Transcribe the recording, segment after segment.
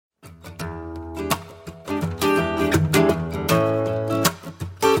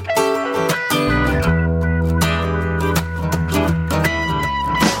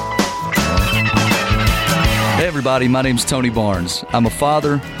everybody. My name's Tony Barnes. I'm a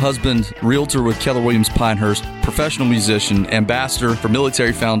father, husband, realtor with Keller Williams Pinehurst, professional musician, ambassador for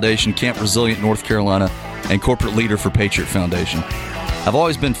Military Foundation, Camp Resilient, North Carolina, and corporate leader for Patriot Foundation. I've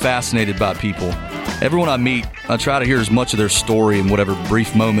always been fascinated by people. Everyone I meet, I try to hear as much of their story in whatever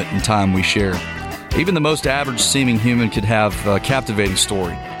brief moment in time we share. Even the most average-seeming human could have a captivating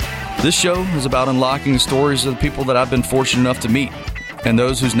story. This show is about unlocking the stories of the people that I've been fortunate enough to meet, and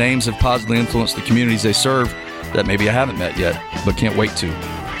those whose names have positively influenced the communities they serve that maybe I haven't met yet, but can't wait to.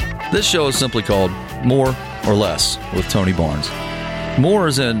 This show is simply called More or Less with Tony Barnes. Moore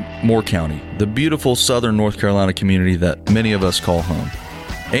is in Moore County, the beautiful southern North Carolina community that many of us call home.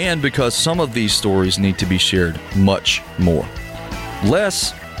 And because some of these stories need to be shared much more.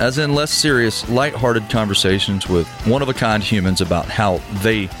 Less, as in less serious, lighthearted conversations with one-of-a-kind humans about how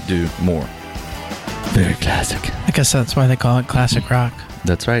they do more. Very classic. I guess that's why they call it classic rock.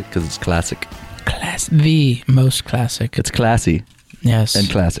 That's right, because it's classic. The most classic. It's classy. Yes. And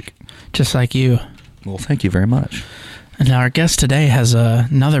classic. Just like you. Well, thank you very much. And our guest today has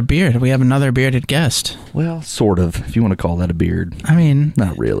another beard. We have another bearded guest. Well, sort of, if you want to call that a beard. I mean...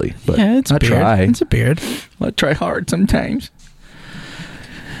 Not really, but yeah, it's a beard. Try. It's a beard. I try hard sometimes.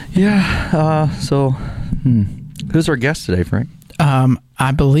 Yeah, who's our guest today, Frank?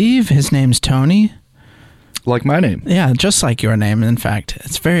 I believe his name's Tony. Like my name. Yeah, just like your name, in fact.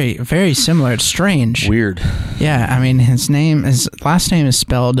 It's very, very similar. It's strange. Weird. Yeah, I mean, his last name is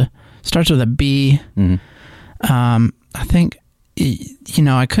starts with a B. Mm-hmm. I think,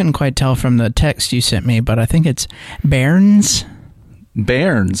 I couldn't quite tell from the text you sent me, but I think it's Bairns.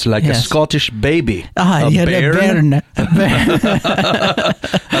 Bairns, like a Scottish baby. Ah, yeah, bairn. A bairn.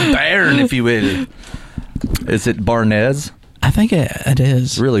 A bairn, if you will. Is it Barnez? I think it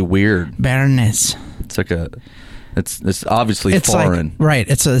is. Really weird. Baroness. It's like it's obviously foreign. Like, right.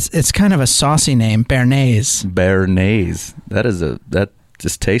 It's kind of a saucy name, Bernays. Bernays. That's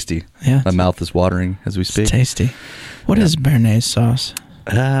just tasty. Yeah. My mouth is watering as we speak. It's tasty. What is Bernays sauce?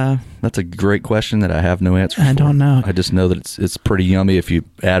 That's a great question that I have no answer for. I don't know. I just know that it's pretty yummy if you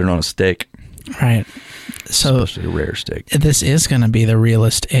add it on a steak. Right. So especially a rare steak. This is going to be the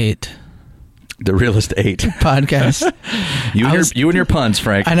Realist 8. The Realist 8 podcast. You and your puns,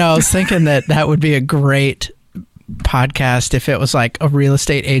 Frank. I know. I was thinking that would be a great podcast if it was like a real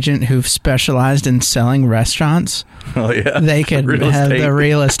estate agent who specialized in selling restaurants. Oh, yeah. They could have the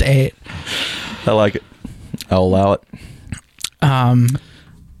Realist 8. I like it. I'll allow it.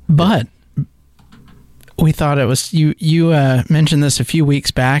 But we thought it was you mentioned this a few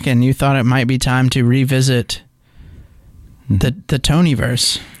weeks back, and you thought it might be time to revisit the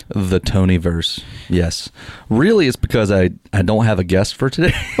Tonyverse. The Tonyverse, yes. Really, it's because I don't have a guest for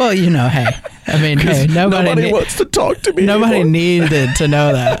today. Well, hey. I mean, hey, nobody wants to talk to me. Nobody anymore. needed to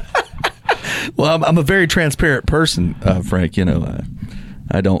know that. Well, I'm a very transparent person, Frank.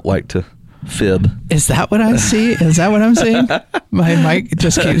 I don't like to fib. Is that what I see? Is that what I'm seeing? My mic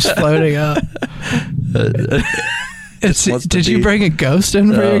just keeps floating up. Did you bring a ghost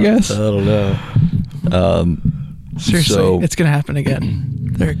in for your guest? I don't know. Seriously, it's going to happen again.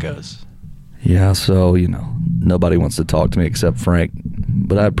 There it goes. Yeah, so, nobody wants to talk to me except Frank.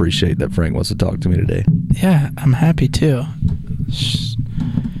 But I appreciate that Frank wants to talk to me today. Yeah, I'm happy too.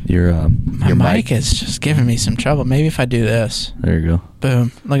 My mic is just giving me some trouble. Maybe if I do this. There you go.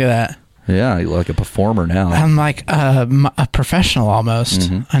 Boom. Look at that. Yeah, you're like a performer now. I'm like a professional almost.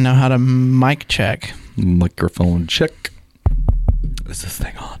 Mm-hmm. I know how to mic check. Microphone check. Is this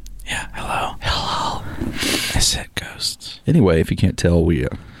thing on? Yeah. Hello. I said ghosts. Anyway, if you can't tell, we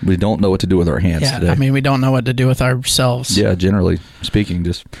don't know what to do with our hands today. I mean, we don't know what to do with ourselves. Yeah, generally speaking,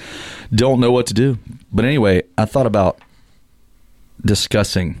 just don't know what to do. But anyway, I thought about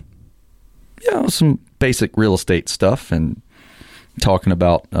discussing, some basic real estate stuff and talking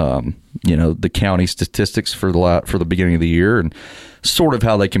about, the county statistics for the beginning of the year and sort of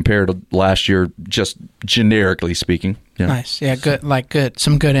how they compare to last year, just generically speaking. Nice. Yeah, good.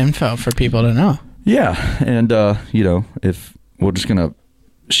 Some good info for people to know. Yeah. And, if we're just going to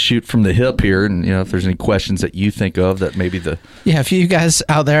shoot from the hip here and, if there's any questions that you think of that maybe Yeah, if you guys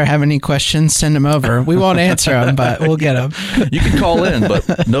out there have any questions, send them over. We won't answer them, but we'll get them. You can call in,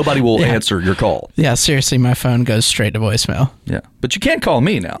 but nobody will answer your call. Yeah, seriously, my phone goes straight to voicemail. Yeah, but you can call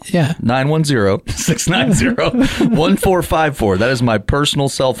me now. Yeah. 910-690-1454. That is my personal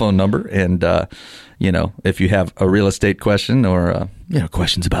cell phone number. And, if you have a real estate question or,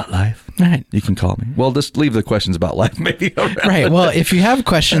 questions about life, Right. you can call me. Well, just leave the questions about life maybe around. Right. Well, if you have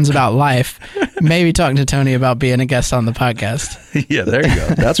questions about life, maybe talk to Tony about being a guest on the podcast. Yeah, there you go.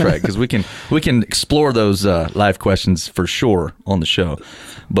 That's right. Because we can explore those life questions for sure on the show.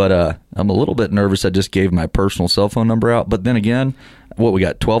 But I'm a little bit nervous. I just gave my personal cell phone number out. But then again, we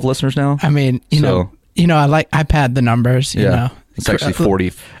got 12 listeners now? I mean, I pad the numbers, you know. It's actually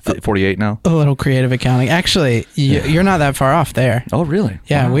 48 now. A little creative accounting. Actually, you're not that far off there. Oh, really?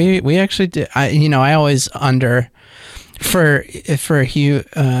 Yeah, wow. we actually did. I always for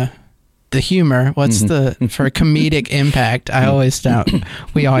the humor. What's for comedic impact? I always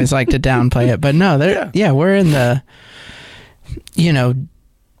we always like to downplay it, but no, we're in the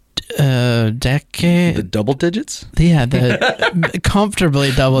decade. The double digits? Yeah, the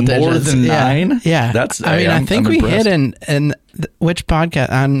comfortably double digits. More than 9? Yeah. I think we hit in which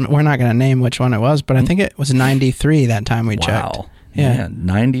podcast, we're not going to name which one it was, but I think it was 93 that time we checked. Wow. Yeah. Man,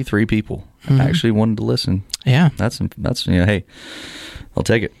 93 people actually wanted to listen. Yeah. That's hey, I'll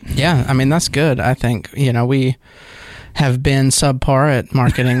take it. Yeah, I mean, that's good. I think, we have been subpar at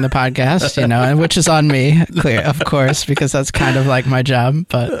marketing the podcast, which is on me, of course, because that's kind of like my job.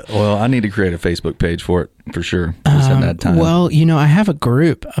 But I need to create a Facebook page for it for sure. Just haven't had time. Well, I have a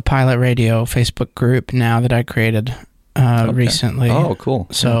Pilot Radio Facebook group now that I created recently. Oh, cool.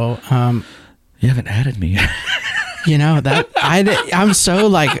 So you haven't added me yet. I'm so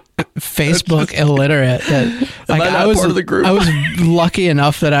Facebook illiterate that I was part of the group? I was lucky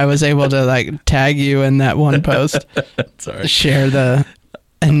enough that I was able to tag you in that one post. Sorry.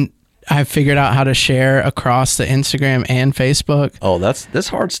 And I figured out how to share across the Instagram and Facebook. Oh, that's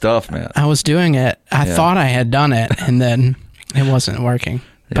hard stuff, man. I was doing it. I thought I had done it, and then it wasn't working.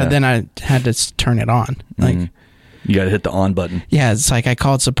 But then I had to turn it on. You got to hit the on button. Yeah, it's I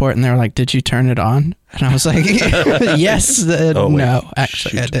called support and they were like, "Did you turn it on?" And I was like, "Yes." No,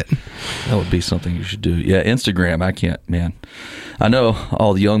 actually, I didn't. That would be something you should do. Yeah, Instagram. I can't, man. I know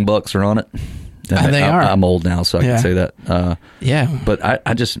all the young bucks are on it. They are. I'm old now, so I can say that. Yeah. But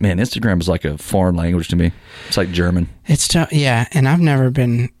I just, Instagram is like a foreign language to me. It's like German. It's tough. Yeah, and I've never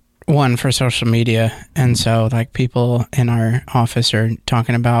been one for social media, and so people in our office are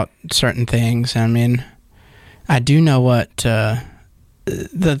talking about certain things. I mean, I do know what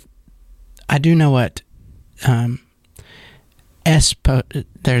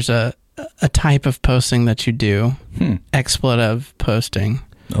there's a type of posting that you do, expletive posting.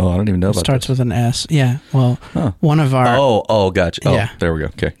 Oh, I don't even know about that. Starts with an S. Yeah. Well, one of our... Oh, gotcha. Oh, there we go.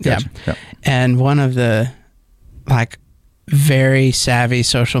 Okay, gotcha. Yeah. And one of the, very savvy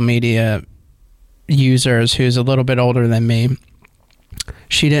social media users who's a little bit older than me,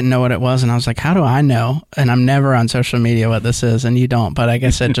 she didn't know what it was, and I was like, how do I know? And I'm never on social media what this is, and you don't, but I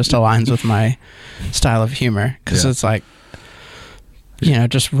guess it just aligns with my style of humor, because it's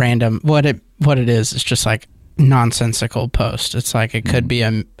just random. What it is, it's just nonsensical post. It's it could be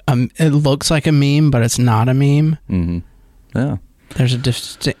it looks like a meme, but it's not a meme. Mm-hmm. Yeah. There's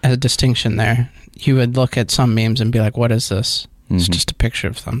a distinction there. You would look at some memes and be like, what is this? Mm-hmm. It's just a picture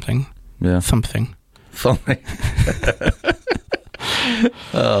of something. Yeah. Something.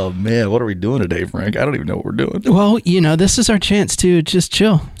 Oh man, what are we doing today, Frank? I don't even know what we're doing. Well, this is our chance to just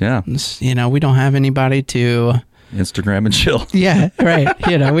chill. Yeah. We don't have anybody to Instagram and chill. Yeah, right.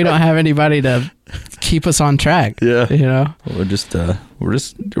 We don't have anybody to keep us on track. Yeah. We're just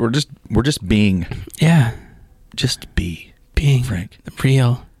being. Yeah. Just be. Being, Frank.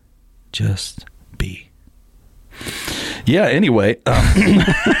 Real. Just be. Yeah, anyway.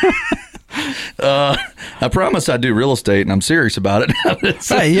 I promise I do real estate, and I'm serious about it.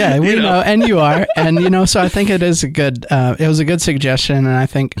 So, yeah, we know, and you are, and so I think it is a good. It was a good suggestion, and I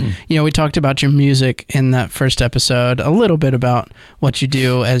think we talked about your music in that first episode, a little bit about what you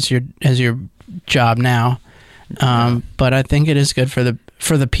do as your job now, but I think it is good for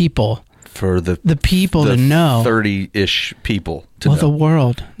the people. For the people to know. 30-ish people to know. The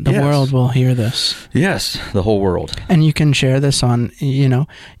world. The world will hear this. Yes, the whole world. And you can share this on,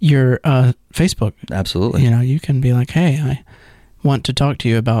 your Facebook. Absolutely. You can be like, hey, I want to talk to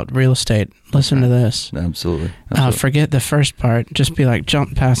you about real estate. Listen to this. Absolutely. Forget the first part. Just be like,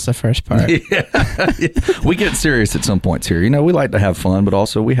 jump past the first part. Yeah. We get serious at some points here. We like to have fun, but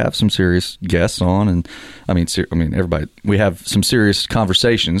also we have some serious guests on, and everybody. We have some serious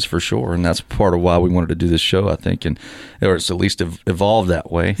conversations for sure, and that's part of why we wanted to do this show, I think, or it's at least evolved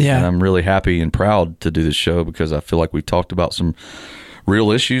that way. Yeah. And I'm really happy and proud to do this show because I feel like we've talked about some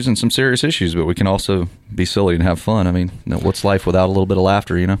real issues and some serious issues, but we can also be silly and have fun. What's life without a little bit of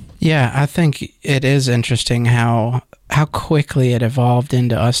laughter, Yeah, I think it is interesting how quickly it evolved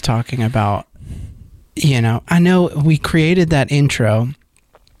into us talking about I know we created that intro,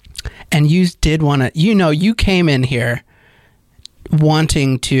 and you did want to, you came in here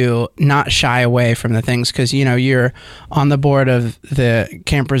wanting to not shy away from the things, because you're on the board of the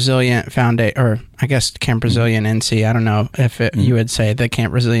Camp Resilient Foundation, or I guess Camp Resilient NC. I don't know if you would say the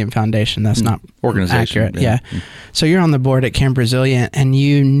Camp Resilient Foundation. That's not organization accurate. Yeah. So you're on the board at Camp Resilient, and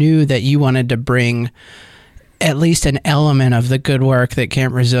you knew that you wanted to bring at least an element of the good work that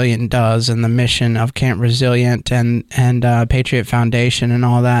Camp Resilient does, and the mission of Camp Resilient and Patriot Foundation and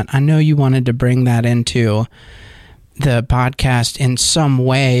all that. I know you wanted to bring that into the podcast in some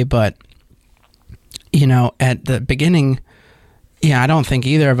way, but at the beginning, I don't think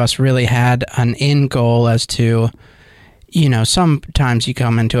either of us really had an end goal as to, sometimes you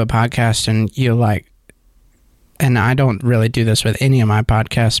come into a podcast and you're like, and I don't really do this with any of my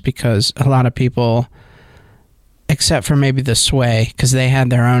podcasts, because a lot of people, except for maybe the Sway, because they had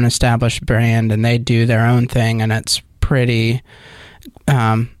their own established brand and they do their own thing, and it's pretty,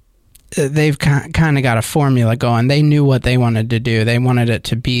 they've kind of got a formula going. They knew what they wanted to do. They wanted it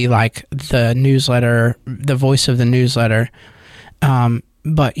to be like the newsletter, the voice of the newsletter.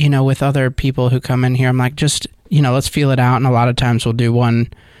 But, with other people who come in here, I'm like, just, let's feel it out. And a lot of times we'll do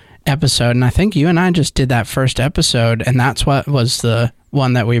one episode. And I think you and I just did that first episode, and that's what was the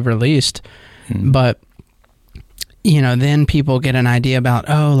one that we released. But, then people get an idea about,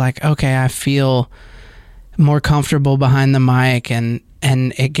 okay, I feel more comfortable behind the mic, and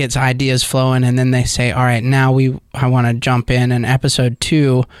it gets ideas flowing, and then they say, all right, now I want to jump in. And episode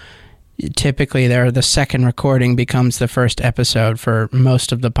 2, typically the second recording becomes the first episode for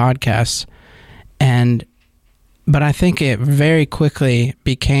most of the podcasts. But I think it very quickly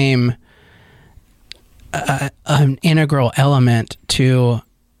became an integral element to,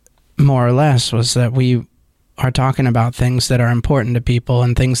 more or less, was that we are talking about things that are important to people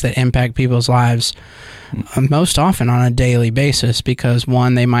and things that impact people's lives, most often on a daily basis, because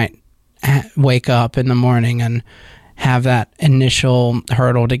one, they might wake up in the morning and have that initial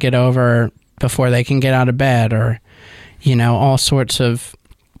hurdle to get over before they can get out of bed, or all sorts of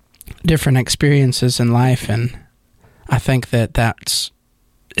different experiences in life. And I think that's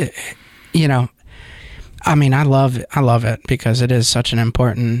I love it because it is such an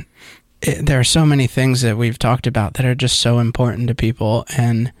important, there are so many things that we've talked about that are just so important to people,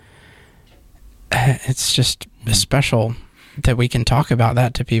 and it's just special that we can talk about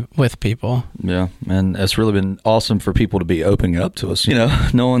that with people. Yeah, and it's really been awesome for people to be opening up to us,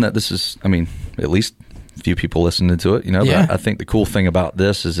 knowing that this is, at least a few people listening to it, Yeah. But I think the cool thing about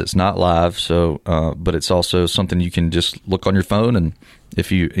this is it's not live, so but it's also something you can just look on your phone, and if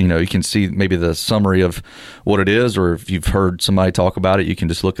you can see maybe the summary of what it is, or if you've heard somebody talk about it, you can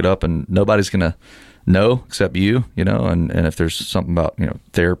just look it up, and nobody's going to know except you, and if there's something about,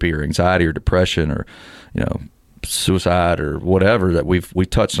 therapy or anxiety or depression or, suicide or whatever, that we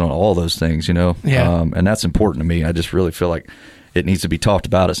touched on all those things, Yeah. And that's important to me. I just really feel like it needs to be talked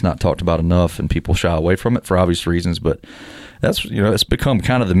about. It's not talked about enough, and people shy away from it for obvious reasons, but that's, it's become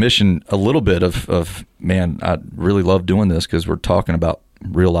kind of the mission a little bit of man, I really love doing this because we're talking about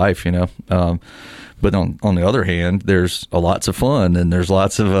real life, but on the other hand, there's lots of fun, and there's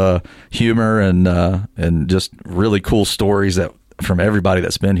lots of humor and just really cool stories that from everybody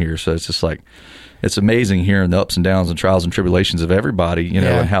that's been here. So it's just like, it's amazing hearing the ups and downs and trials and tribulations of everybody,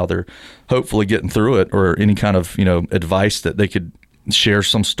 and how they're hopefully getting through it, or any kind of, advice that they could share,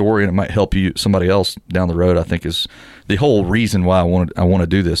 some story, and it might help somebody else down the road. I think is the whole reason why I want to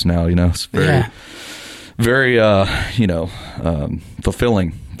do this now. It's very, very,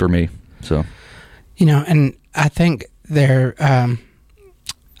 fulfilling for me. So, and I think there, I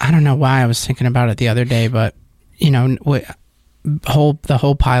don't know why I was thinking about it the other day, but the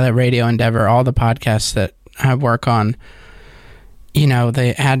whole pilot radio endeavor, all the podcasts that I work on,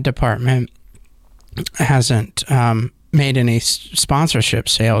 the ad department hasn't made any sponsorship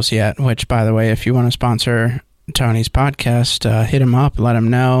sales yet, which, by the way, if you want to sponsor Tony's podcast, hit him up, let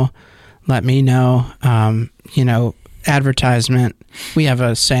me know. Advertisement, we have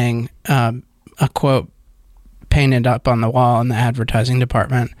a saying, a quote painted up on the wall in the advertising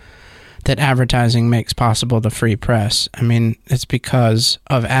department, that advertising makes possible the free press. It's because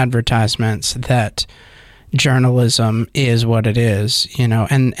of advertisements that journalism is what it is,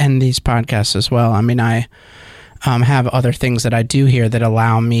 and these podcasts as well. I have other things that I do here that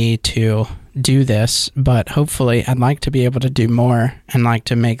allow me to do this, but hopefully I'd like to be able to do more, and like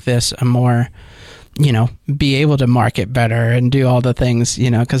to make this a more, be able to market better and do all the things,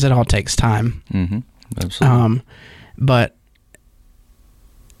 because it all takes time. Mm-hmm. Absolutely. But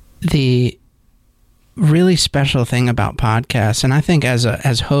the really special thing about podcasts, and I think as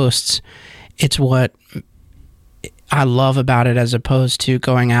hosts, it's what I love about it, as opposed to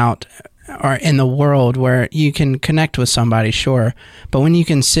going out or in the world where you can connect with somebody, sure, but when you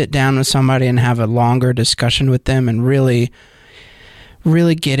can sit down with somebody and have a longer discussion with them and really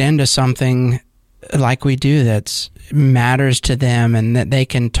get into something like we do that's matters to them, and that they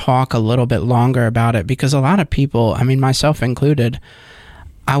can talk a little bit longer about it. Because a lot of people, I mean, myself included,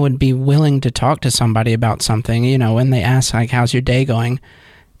 I would be willing to talk to somebody about something, when they ask, like, how's your day going?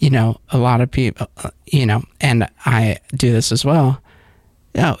 A lot of people, and I do this as well.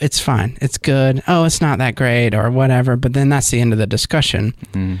 Oh, it's fine. It's good. Oh, it's not that great, or whatever. But then that's the end of the discussion.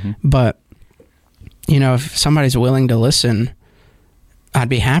 Mm-hmm. But, if somebody's willing to listen, I'd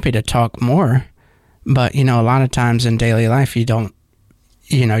be happy to talk more. But, a lot of times in daily life, you don't,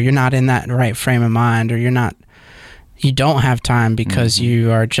 you're not in that right frame of mind, or you don't have time because mm-hmm.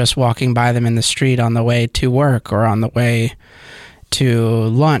 you are just walking by them in the street on the way to work, or on the way to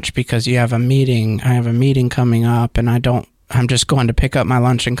lunch because you have a meeting. I have a meeting coming up, and I'm just going to pick up my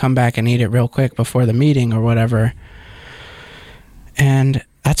lunch and come back and eat it real quick before the meeting or whatever. And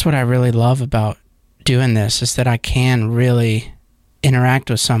that's what I really love about doing this, is that I can really interact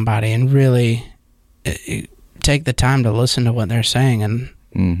with somebody and really take the time to listen to what they're saying and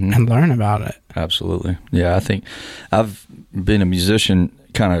mm-hmm. and learn about it. Absolutely. Yeah, I think I've been a musician,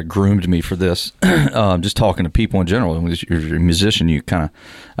 kind of groomed me for this. Just talking to people in general. When you're a musician, you kind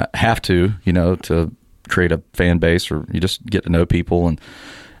of have to, to create a fan base, or you just get to know people. And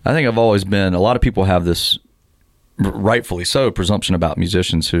I think I've always been, a lot of people have this, rightfully so, presumption about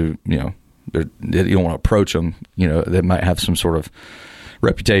musicians who, you don't want to approach them. They might have some sort of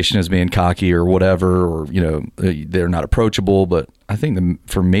reputation as being cocky or whatever, or, they're not approachable. But I think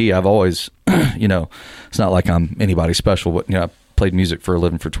for me, I've always, it's not like I'm anybody special, but, I played music for a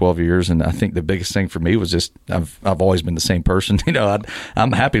living for 12 years. And I think the biggest thing for me was just, I've always been the same person.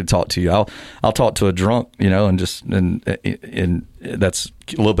 I'm happy to talk to you. I'll talk to a drunk, and that's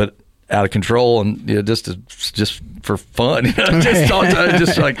a little bit out of control, and just for fun, just talk to,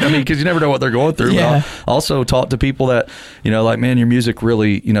 just like, because you never know what they're going through. Yeah. But I'll also talk to people that, like, man, your music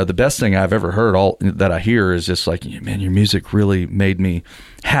really, the best thing I've ever heard that I hear is just like, man, your music really made me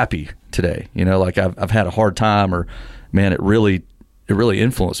happy today. Like I've had a hard time, or man, it really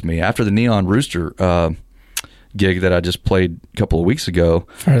influenced me. After the Neon Rooster gig that I just played a couple of weeks ago,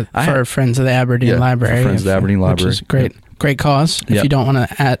 for Friends of the Aberdeen Library, Friends of the Aberdeen Library, which is great. Great cause. If you don't want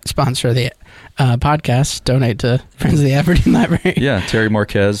to sponsor the podcast, donate to Friends of the Aberdeen Library. Yeah, Terry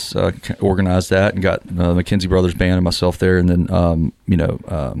Marquez organized that and got McKenzie Brothers Band and myself there, and then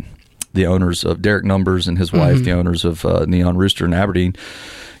the owners of Derek Numbers and his wife, mm-hmm. the owners of Neon Rooster in Aberdeen,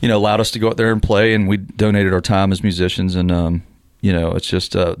 allowed us to go out there and play, and we donated our time as musicians. And it's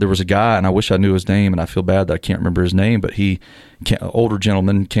just there was a guy, and I wish I knew his name, and I feel bad that I can't remember his name, but an older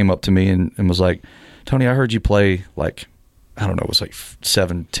gentleman came up to me and was like, "Tony, I heard you play, like, I don't know, it was like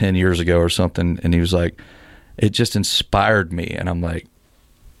 7-10 years ago or something." And he was like, "It just inspired me." And I'm like,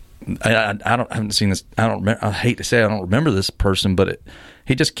 I haven't seen this. I hate to say I don't remember this person, but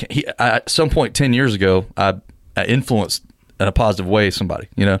at some point 10 years ago, I influenced in a positive way somebody,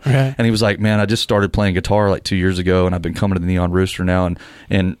 Right. And he was like, "Man, I just started playing guitar like 2 years ago, and I've been coming to the Neon Rooster now.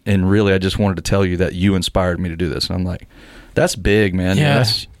 And really, I just wanted to tell you that you inspired me to do this." And I'm like, that's big, man. Yeah.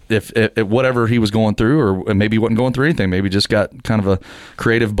 That's, if whatever he was going through, or maybe he wasn't going through anything, maybe just got kind of a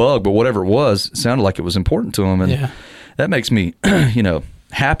creative bug, but whatever it was, it sounded like it was important to him. And that makes me,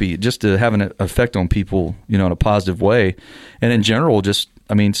 happy just to have an effect on people, in a positive way. And in general, just,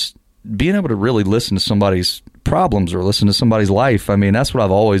 being able to really listen to somebody's problems or listen to somebody's life. That's what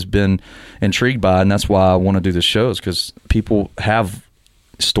I've always been intrigued by. And that's why I want to do the shows, because people have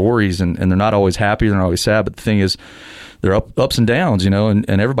stories and they're not always happy. They're not always sad. But the thing is, they're ups and downs, and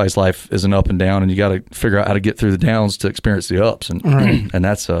everybody's life is an up and down, and you got to figure out how to get through the downs to experience the ups. And right. And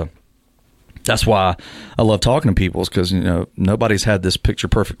that's why I love talking to people, is because, nobody's had this picture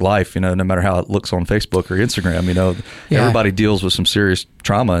perfect life, no matter how it looks on Facebook or Instagram, everybody deals with some serious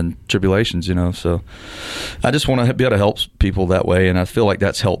trauma and tribulations, so I just want to be able to help people that way. And I feel like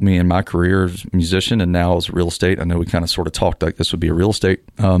that's helped me in my career as a musician, and now as real estate. I know we kind of sort of talked like this would be a real estate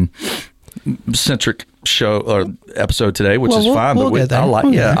centric show or episode today, which is fine. But we're just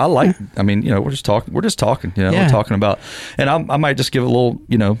talking. We're talking about, and I might just give a little,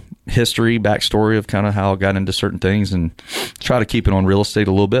 history, backstory of kind of how I got into certain things, and try to keep it on real estate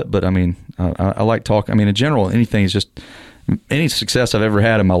a little bit. But I like talking. In general, anything is just, any success I've ever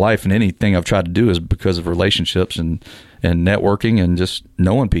had in my life, and anything I've tried to do, is because of relationships and networking and just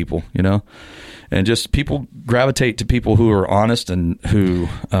knowing people, and just people gravitate to people who are honest and who,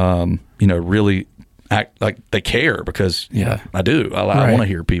 really act like they care, because I do. I want to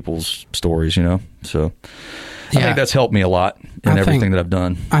hear people's stories, So I think that's helped me a lot in everything that I've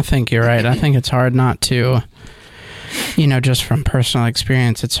done. I think you're right. I think it's hard not to, just from personal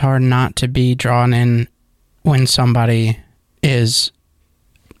experience, it's hard not to be drawn in when somebody is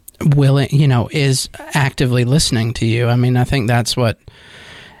willing, is actively listening to you. I mean, I think that's what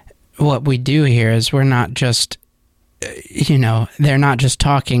we do here is we're not just, they're not just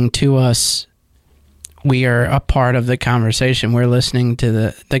talking to us. We are a part of the conversation. We're listening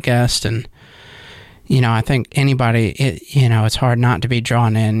to the guest, and I think anybody, it's hard not to be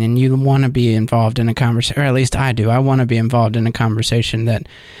drawn in, and you want to be involved in a conversation, or at least I do. I want to be involved in a conversation that,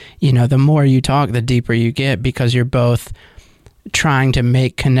 the more you talk, the deeper you get, because you're both trying to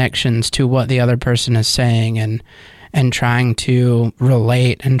make connections to what the other person is saying, and trying to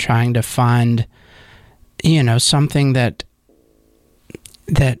relate, and trying to find, something that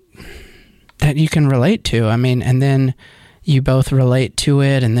you can relate to. I mean, and then you both relate to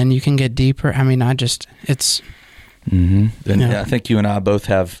it, and then you can get deeper. I mean, it's... Mm-hmm. And I think you and I both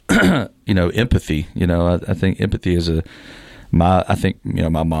have, empathy. I think empathy is my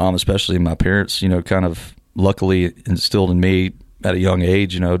mom, especially my parents, kind of luckily instilled in me at a young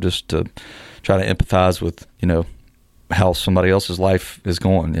age, just to try to empathize with, how somebody else's life is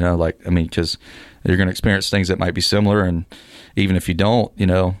going, because you're going to experience things that might be similar. And even if you don't, you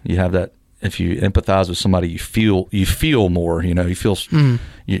have that, if you empathize with somebody, you feel more, you feel,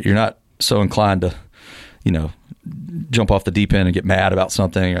 you're not so inclined to, jump off the deep end and get mad about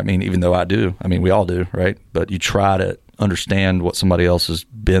something. I mean, even though I do, we all do, right? But you try to understand what somebody else has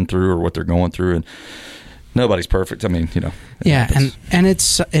been through or what they're going through, and nobody's perfect. Yeah. And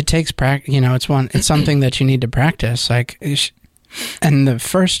it takes practice, it's something that you need to practice. And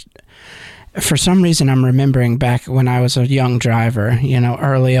for some reason, I'm remembering back when I was a young driver,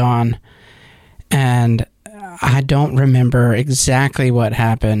 early on, and I don't remember exactly what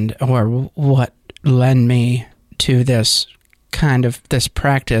happened or what led me to this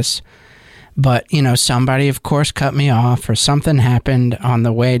practice. But, somebody, of course, cut me off, or something happened on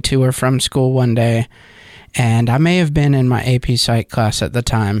the way to or from school one day. And I may have been in my AP Psych class at the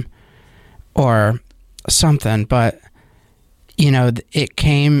time or something, but,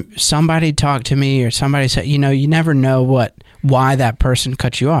 somebody talked to me, or somebody said, you never know why that person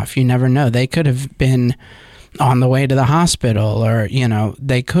cut you off. You never know. They could have been on the way to the hospital, or,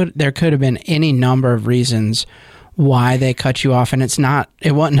 there could have been any number of reasons why they cut you off. And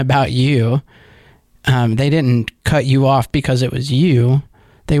it wasn't about you. They didn't cut you off because it was you.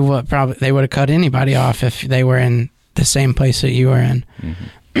 They would have cut anybody off if they were in the same place that you were in.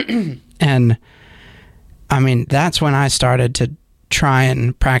 Mm-hmm. And that's when I started to try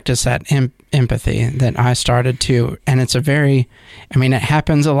and practice that empathy, that I started to, and it's it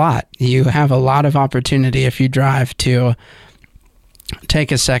happens a lot. You have a lot of opportunity if you drive to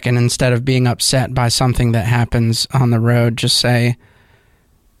take a second, instead of being upset by something that happens on the road, just say,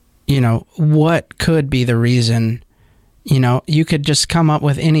 what could be the reason? You could just come up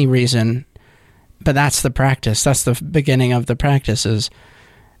with any reason, but that's the practice. That's the beginning of the practice is,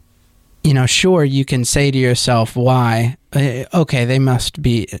 sure, you can say to yourself, why? Okay, they must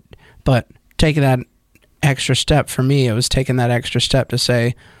be, but take that extra step. For me, it was taking that extra step to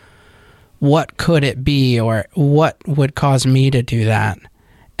say, what could it be, or what would cause me to do that?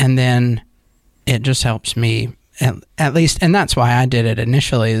 And then it just helps me, at least, and that's why I did it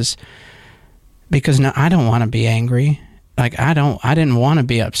initially, is because I don't want to be angry. I didn't want to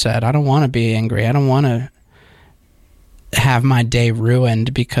be upset. I don't want to be angry. I don't want to have my day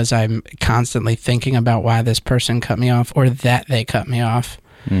ruined because I'm constantly thinking about why this person cut me off, or that they cut me off.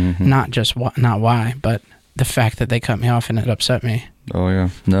 Mm-hmm. Not why, but the fact that they cut me off and it upset me. Oh yeah,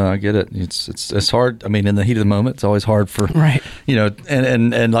 no, I get it. It's hard. In the heat of the moment, it's always hard for right.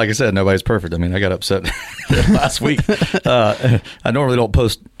 And like I said, nobody's perfect. I got upset last week. I normally don't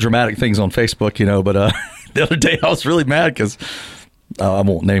post dramatic things on Facebook, but the other day I was really mad because I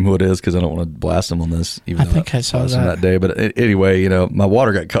won't name who it is because I don't want to blast them on this. Even I think I saw that day. But anyway, my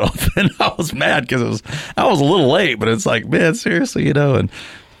water got cut off, and I was mad because I was a little late. But it's like, man, seriously, and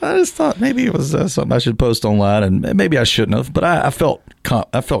I just thought maybe it was something I should post online, and maybe I shouldn't have. But I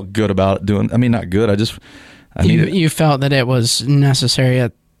felt good about it doing. Not good. You felt that it was necessary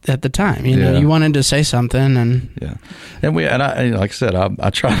at the time. You wanted to say something, and yeah, and I like I said,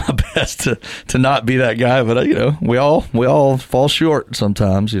 I try my best to not be that guy, but we all fall short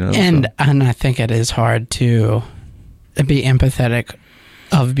sometimes. And I think it is hard to be empathetic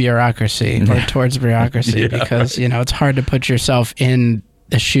of bureaucracy or towards bureaucracy because it's hard to put yourself in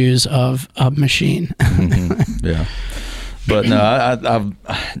the shoes of a machine. Mm-hmm. Yeah. But no,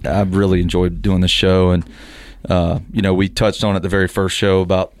 I've really enjoyed doing this show, and we touched on it the very first show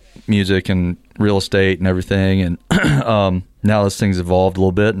about music and real estate and everything, and now this thing's evolved a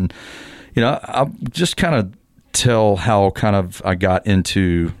little bit, and I'll just kind of tell how kind of I got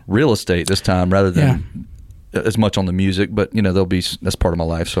into real estate this time rather than as much on the music, but that's part of my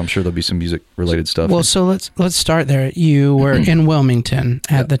life, so I'm sure there'll be some music related stuff. Well, so let's start there. You were in Wilmington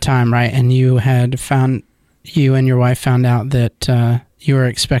at the time, right? And you and your wife found out that you were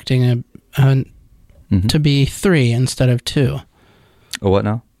expecting to be 3 instead of 2. Oh, what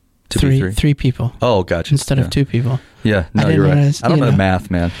now? Three people. Oh, gotcha. Instead of 2 people. Yeah, no, you're right. I don't know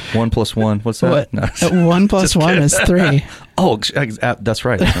math, man. 1 + 1, what's that? No. 1 + 1 is 3. Oh, that's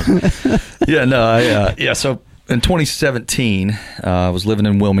right. Yeah, no, so in 2017, I was living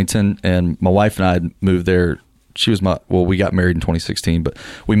in Wilmington, and my wife and I had moved there. We got married in 2016, but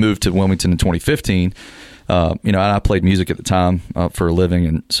we moved to Wilmington in 2015. And I played music at the time for a living,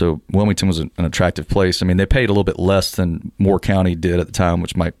 and so Wilmington was an attractive place. I mean, they paid a little bit less than Moore County did at the time,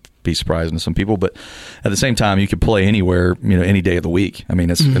 which might be surprising to some people, but at the same time, you could play anywhere, any day of the week. I mean,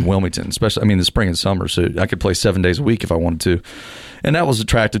 it's in Wilmington, especially, the spring and summer, so I could play 7 days a week if I wanted to. And that was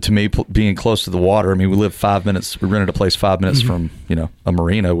attractive to me, being close to the water. I mean, we lived 5 minutes, we rented a place 5 minutes from, a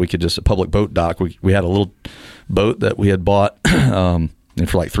marina. We could just, a public boat dock. We had a little boat that we had bought, and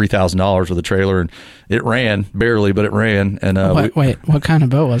for like $3,000 with a trailer, and it ran barely, but it ran. And wait, what kind of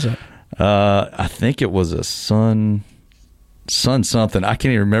boat was it? I think it was a Sun something. I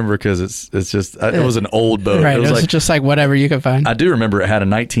can't even remember because it's just it was an old boat. Right, it was just like whatever you could find. I do remember it had a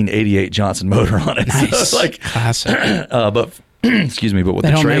 1988 Johnson motor on it. Nice, so classic. But excuse me, but with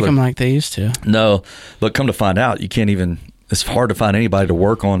they the don't trailer, make them like they used to. No, but come to find out, you can't even. It's hard to find anybody to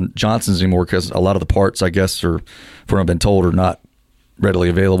work on Johnsons anymore because a lot of the parts, I guess, from what I've been told, are not readily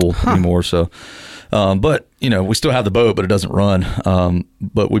available anymore. So, but we still have the boat, but it doesn't run.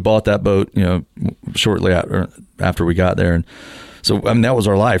 But we bought that boat, shortly after we got there, and so that was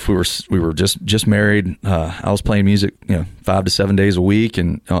our life. We were just married. I was playing music, 5 to 7 days a week,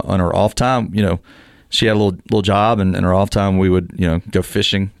 and on our off time, she had a little job, and in our off time we would go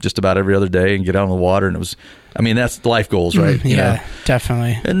fishing just about every other day and get out on the water, and it was. That's life goals, right? Yeah,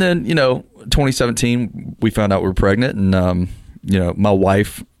 definitely. And then 2017 we found out we were pregnant, and my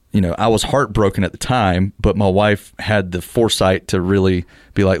wife, I was heartbroken at the time, but my wife had the foresight to really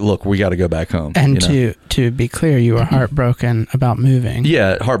be like, look, we got to go back home. And to be clear, you were heartbroken about moving.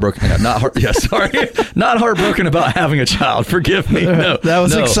 Yeah, heartbroken. Yeah, not heartbroken about having a child. Forgive me. No, that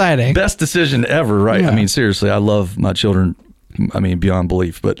was exciting. Best decision ever, right? Yeah. Seriously, I love my children. Beyond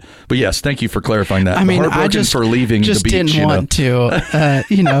belief, but yes, thank you for clarifying that. I just for leaving just the beach. Didn't want to.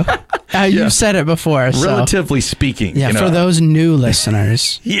 You've said it before. So. Relatively speaking, for those new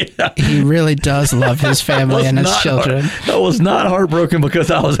listeners, he really does love his family and his children. I was not heartbroken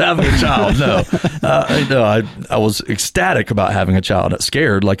because I was having a child. No, I was ecstatic about having a child.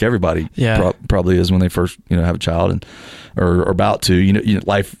 Scared, like everybody probably is when they first have a child or about to.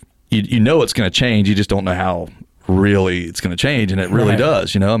 Life. It's going to change. You just don't know how. Really it's going to change, and it really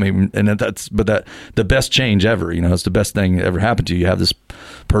does, and the best change ever, it's the best thing that ever happened to you. You have this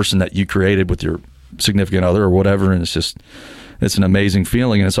person that you created with your significant other or whatever, and it's an amazing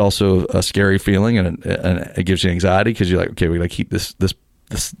feeling, and it's also a scary feeling, and it gives you anxiety because you're like, okay, we got to keep this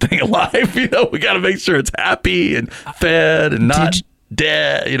thing alive, we got to make sure it's happy and fed and not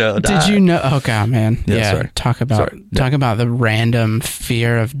dead, Did you know? Oh God, man! Yeah. Talk about the random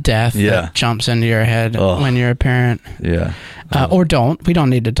fear of death that jumps into your head when you're a parent. Yeah. Or don't. We don't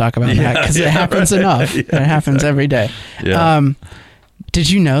need to talk about that because it happens enough. It happens every day. Yeah. Did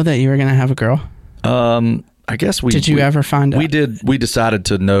you know that you were going to have a girl? I guess Did you ever find out? We did. We decided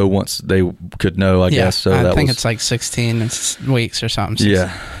to know once they could know, I guess. So I think it's like 16 weeks or something.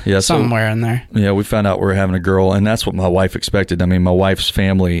 Yeah. Somewhere in there. Yeah, we found out we were having a girl, and that's what my wife expected. My wife's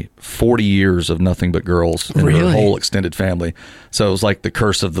family, 40 years of nothing but girls in her whole extended family. So it was like the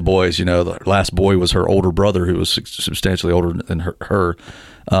curse of the boys. The last boy was her older brother, who was substantially older than her.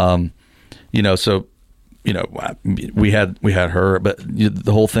 So we had her, but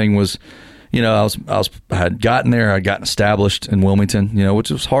the whole thing was. I had gotten there. I'd gotten established in Wilmington,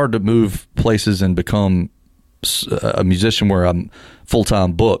 which was hard to move places and become a musician where I'm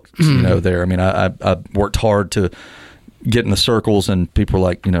full-time booked, there. I worked hard to get in the circles, and people were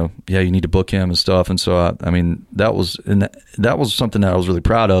like, you need to book him and stuff. And so, that was something that I was really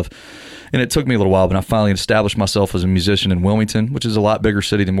proud of. And it took me a little while, but I finally established myself as a musician in Wilmington, which is a lot bigger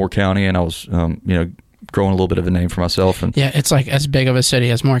city than Moore County. And I was, growing a little bit of a name for myself, and it's like as big of a city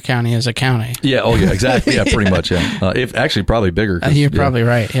as Moore County is a county. Yeah. Oh, yeah. Exactly. Yeah. Pretty much. Yeah. If actually, probably bigger. You're probably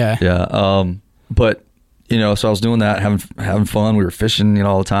right. Yeah. Yeah. But so I was doing that, having fun. We were fishing,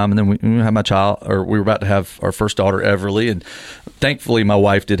 all the time. And then we had my child, or we were about to have our first daughter, Everly. And thankfully, my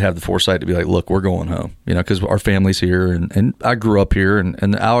wife did have the foresight to be like, look, we're going home, because our family's here. And I grew up here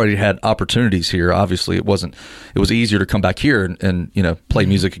and I already had opportunities here. Obviously, it was easier to come back here and play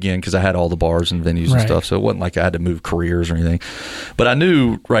music again because I had all the bars and venues and stuff. So it wasn't like I had to move careers or anything. But I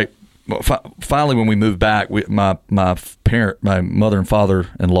knew, finally, when we moved back, my mother and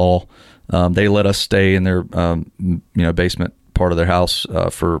father-in-law, they let us stay in their, basement part of their house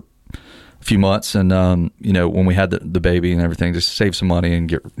for a few months, and when we had the baby and everything, just save some money and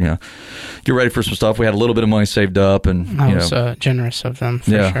get ready for some stuff. We had a little bit of money saved up, and that was generous of them.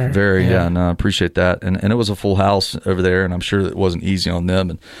 For sure. Very, and I appreciate that. And it was a full house over there, and I'm sure that it wasn't easy on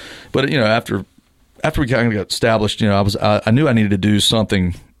them. But after we kind of got established, I knew I needed to do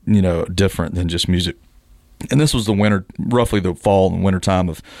something different than just music. And this was the winter, roughly the fall and winter time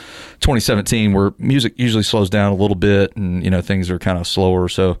of 2017, where music usually slows down a little bit and, things are kind of slower.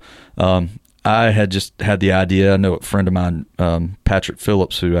 So I had just had the idea. I know a friend of mine, Patrick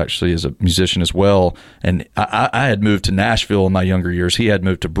Phillips, who actually is a musician as well. And I had moved to Nashville in my younger years. He had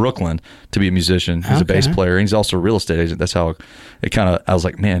moved to Brooklyn to be a musician. He's a bass player. And he's also a real estate agent. That's how I was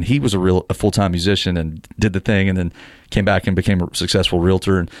like, man, he was a full-time musician and did the thing, and then came back and became a successful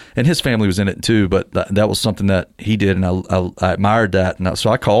realtor. And his family was in it too, but that was something that he did. And I admired that. And so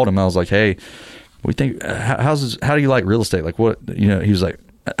I called him. I was like, hey, we think, how do you like real estate? Like what, he was like,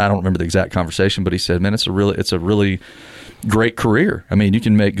 I don't remember the exact conversation, but he said, man, it's a really great career. I mean, you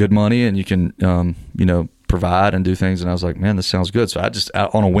can make good money and you can, provide and do things. And I was like, man, this sounds good. So I just,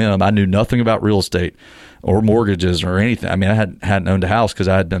 on a whim, I knew nothing about real estate or mortgages or anything. I mean, I hadn't owned a house because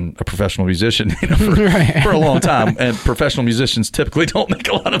I had been a professional musician for a long time. And professional musicians typically don't make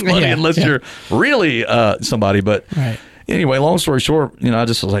a lot of money unless you're really somebody. But anyway, long story short, I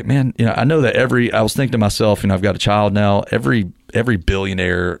just was like, man, I know that I was thinking to myself, I've got a child now. Every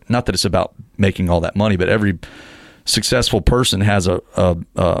billionaire, not that it's about making all that money, but every successful person has a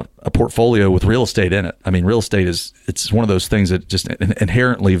portfolio with real estate in it. I mean, real estate it's one of those things that just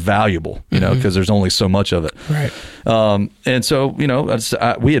inherently valuable, because there's only so much of it. Right. And so,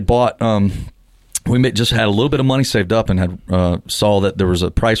 we had bought, just had a little bit of money saved up and had saw that there was a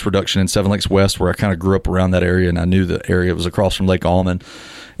price reduction in Seven Lakes West, where I kind of grew up around that area, and I knew the area was across from Lake Allman,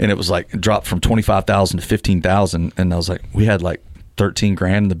 and it was like dropped from $25,000 to $15,000, and I was like, we had like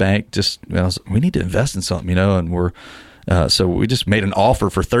 $13,000 in the bank. We need to invest in something, and we're so we just made an offer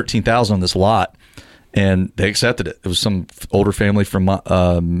for $13,000 on this lot, and they accepted it. It was some older family from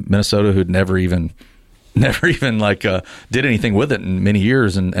Minnesota who'd never even did anything with it in many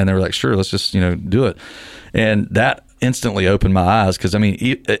years, and they were like, sure, let's just do it. And that instantly opened my eyes, because I mean,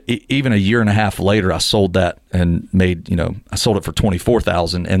 even a year and a half later, I sold that and made, I sold it for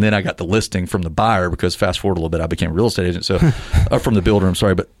 $24,000, and then I got the listing from the buyer, because fast forward a little bit, I became a real estate agent. So from the builder, I'm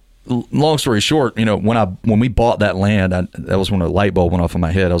sorry, but long story short, when we bought that land, that was when a light bulb went off in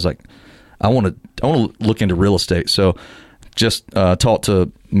my head. I was like, I want to look into real estate. So just talked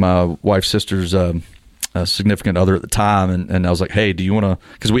to my wife's sister's a significant other at the time, and I was like, hey, do you want to,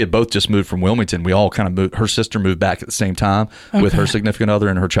 because we had both just moved from Wilmington. We all kind of moved. Her sister moved back at the same time with her significant other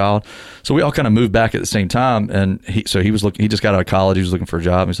and her child, so we all kind of moved back at the same time. And he just got out of college. He was looking for a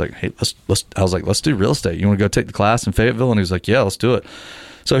job. He's like, hey, I was like, let's do real estate. You want to go take the class in Fayetteville? And he was like, yeah, let's do it.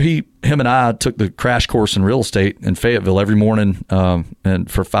 So him and I took the crash course in real estate in Fayetteville every morning,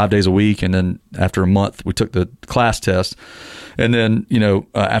 and for 5 days a week. And then after a month, we took the class test. And then,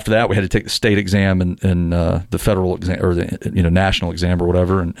 after that, we had to take the state exam and the federal exam, or the national exam or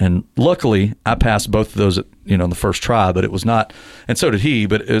whatever. And luckily, I passed both of those in the first try. But it was not, and so did he.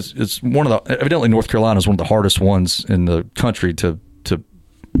 But it's one of the, evidently North Carolina is one of the hardest ones in the country to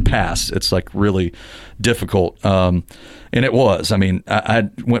pass. It's like really difficult, and it was. I mean, I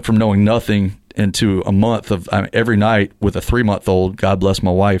went from knowing nothing into a month of every night with a 3-month-old. God bless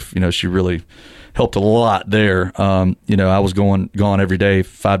my wife. She really helped a lot there. I was gone every day,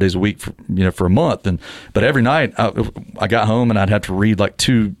 5 days a week for a month, but every night I got home and I'd have to read like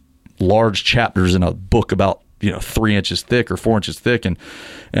 2 large chapters in a book about 3 inches thick or 4 inches thick, and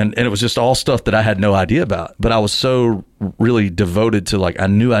it was just all stuff that I had no idea about. But I was so really devoted to, like, I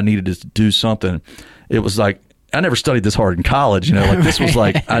knew I needed to do something. It was like I never studied this hard in college, this was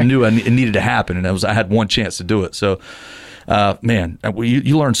like I knew it needed to happen, and I had one chance to do it. So man,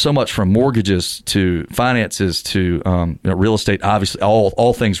 you learn so much from mortgages to finances to real estate. Obviously,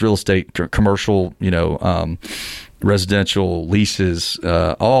 all things real estate, commercial, residential, leases,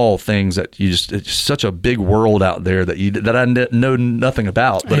 all things that it's just such a big world out there that I know nothing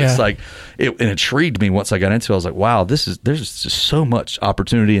about. But it's like it intrigued me once I got into it. I was like, wow, there's just so much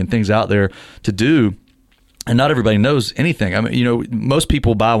opportunity and things out there to do. And not everybody knows anything. I mean, most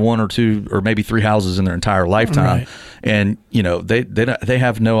people buy 1 or 2 or maybe 3 houses in their entire lifetime, right. and they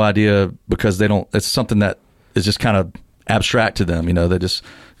have no idea because they don't. It's something that is just kind of abstract to them.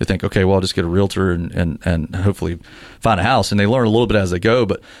 They think, okay, well, I'll just get a realtor and hopefully find a house, and they learn a little bit as they go.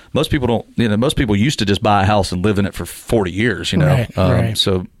 But most people don't. Most people used to just buy a house and live in it for 40 years. Right.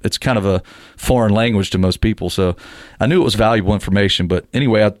 So it's kind of a foreign language to most people. So I knew it was valuable information. But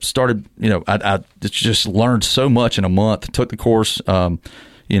anyway, I started. I just learned so much in a month. Took the course.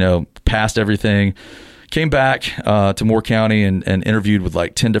 Passed everything. Came back to Moore County and interviewed with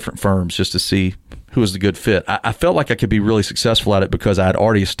like 10 different firms just to see who was the good fit. I felt like I could be really successful at it because I had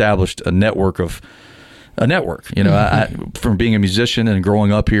already established a network. I, from being a musician and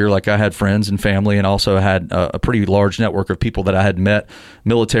growing up here, like I had friends and family, and also had a pretty large network of people that I had met,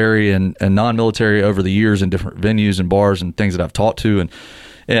 military and non-military, over the years in different venues and bars and things that I've taught to,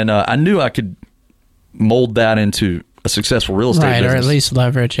 and I knew I could mold that into a successful real estate business. Or at least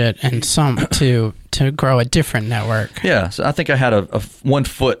leverage it and some to grow a different network. Yeah, so I think I had a 1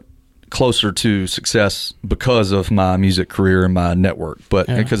 foot closer to success because of my music career and my network. But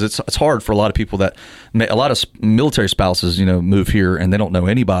because it's hard for a lot of people a lot of military spouses, move here and they don't know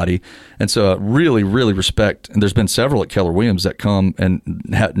anybody. And so I really, really respect, and there's been several at Keller Williams that come and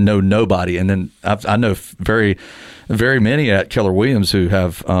know nobody. And then I know very, very many at Keller Williams who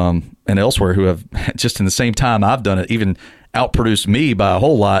have, and elsewhere, who have just in the same time I've done it, even outproduced me by a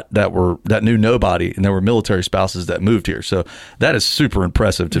whole lot that knew nobody, and there were military spouses that moved here. So that is super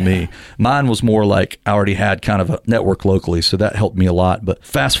impressive to me. Mine was more like I already had kind of a network locally, so that helped me a lot. But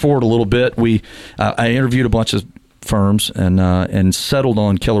fast forward a little bit, I interviewed a bunch of firms and settled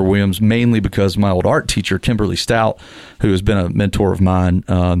on Keller Williams mainly because my old art teacher, Kimberly Stout, who has been a mentor of mine,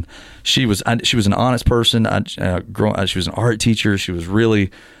 she was an honest person. She was an art teacher. She was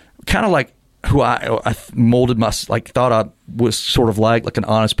really kind of like who I molded thought I was sort of like an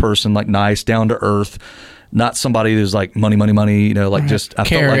honest person, like nice, down to earth, not somebody who's like money, just I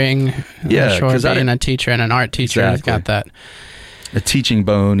caring. Felt like, yeah, because being a teacher and an art teacher has got that a teaching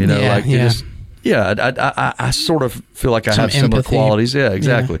bone, I sort of feel like I have similar empathy. qualities. Yeah,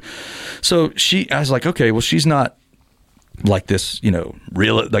 exactly. Yeah. So I was like, okay, well, she's not like this,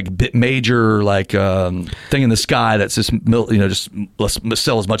 real, like bit major, like thing in the sky that's just, just let's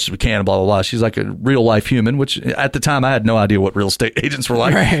sell as much as we can, blah, blah, blah. She's like a real life human, which at the time I had no idea what real estate agents were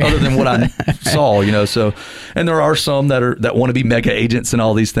like, other than what I saw, so, and there are some that want to be mega agents and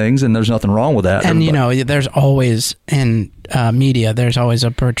all these things, and there's nothing wrong with that. And, there's always in media, there's always a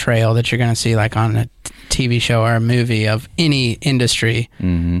portrayal that you're going to see like on a TV show or a movie of any industry,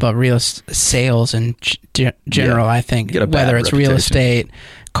 but real sales in general, I think, whether it's real estate,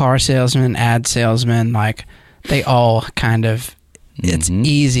 car salesman, ad salesman, like they all kind of, it's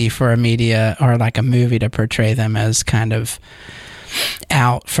easy for a media or like a movie to portray them as kind of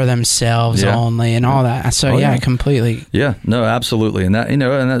out for themselves only and all that. So completely. Yeah, no, absolutely. And that,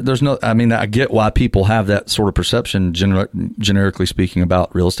 and there's I get why people have that sort of perception, generically speaking,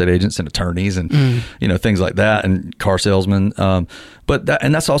 about real estate agents and attorneys and, things like that, and car salesmen. But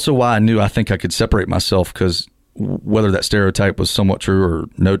that's also why I think I could separate myself, because whether that stereotype was somewhat true or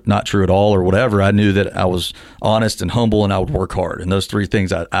not true at all or whatever, I knew that I was honest and humble and I would work hard. And those three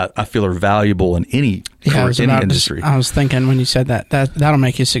things I feel are valuable in any industry. I was thinking when you said that'll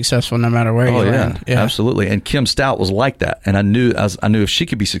make you successful no matter where you land. Yeah, absolutely. And Kim Stout was like that. And I knew if she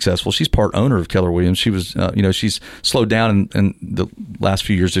could be successful. She's part owner of Keller Williams. She was, she's slowed down in the last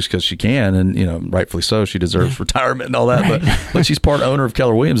few years just because she can, and rightfully so. She deserves retirement and all that. Right. But she's part owner of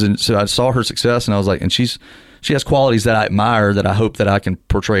Keller Williams, and so I saw her success, and I was like, and she has qualities that I admire that I hope that I can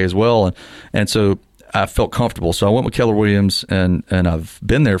portray as well. And so I felt comfortable. So I went with Keller Williams, and I've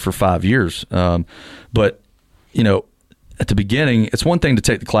been there for 5 years. But, at the beginning, it's one thing to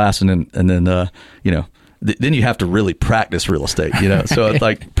take the class and then then you have to really practice real estate, So it's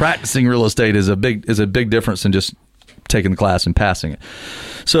like practicing real estate is a big difference than just taking the class and passing it.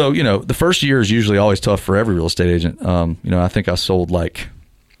 So, the first year is usually always tough for every real estate agent. I think I sold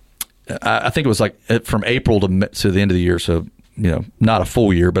I think it was like from April to the end of the year. So, not a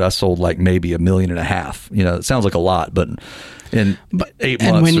full year, but I sold like maybe $1.5 million. It sounds like a lot, but in 8 months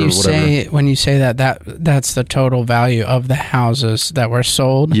and when or you whatever. When you say that's the total value of the houses that were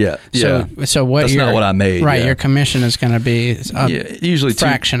sold. Yeah. So what that's not what I made. Right. Yeah. Your commission is going to be usually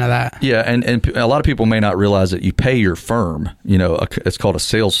fraction of that. Yeah. And a lot of people may not realize that you pay your firm, it's called a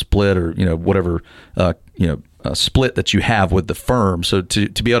sales split or, whatever, a split that you have with the firm. So to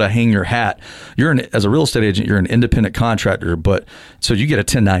be able to hang your hat, as a real estate agent, you're an independent contractor, but so you get a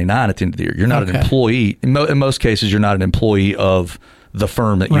 1099 at the end of the year. You're not an employee. In most cases, you're not an employee of the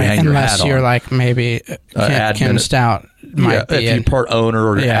firm that you hang your hat on. Unless you're like maybe Kim Stout might be if you're part owner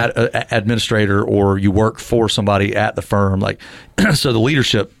or administrator, or you work for somebody at the firm, like so the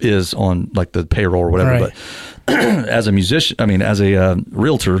leadership is on like the payroll or whatever. Right. But as a musician, I mean, as a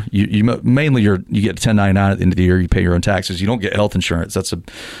realtor, you mainly you get 1099 at the end of the year. You pay your own taxes. You don't get health insurance. That's a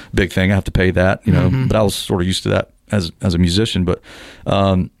big thing. I have to pay that, you know. But I was sort of used to that as a musician. But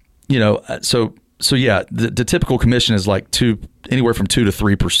you know, so yeah, the typical commission is like anywhere from 2 to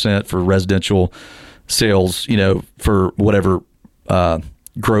 3% for residential sales, you know, for whatever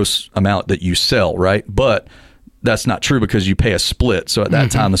gross amount that you sell, right? But that's not true because you pay a split. So at that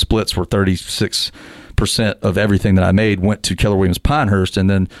time, the splits were 36% of everything that I made went to Keller Williams Pinehurst, and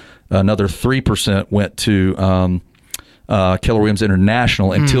then another 3% went to Keller Williams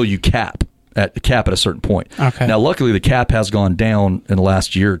International until you cap at a certain point. Okay. Now, luckily, the cap has gone down in the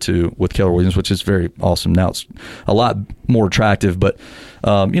last year or two with Keller Williams, which is very awesome. Now it's a lot more attractive, but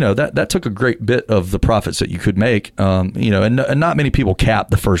you know, that took a great bit of the profits that you could make. You know, and not many people cap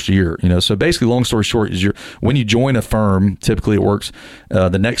the first year. You know, so basically, long story short, is when you join a firm, typically it works the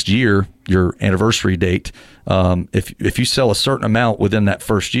next year, your anniversary date. If you sell a certain amount within that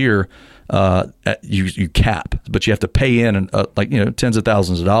first year, you cap, but you have to pay in like, you know, tens of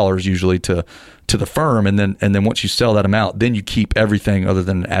thousands of dollars usually to the firm, and then once you sell that amount, then you keep everything other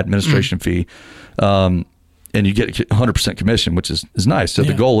than an administration fee, and you get 100% commission, which is nice. So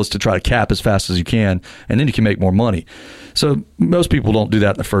the goal is to try to cap as fast as you can, and then you can make more money. So most people don't do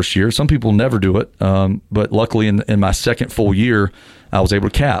that in the first year. Some people never do it, but luckily in my second full year, I was able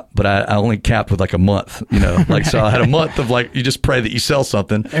to cap, but I only capped with like a month, you know, like, so I had a month of like, you just pray that you sell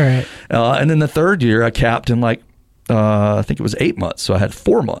something. All right. And then the third year I capped in like, I think it was 8 months. So I had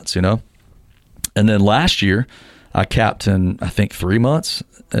 4 months, you know, and then last year I capped in, I think 3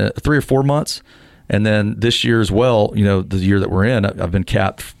 or 4 months. And then this year as well, you know, the year that we're in, I've been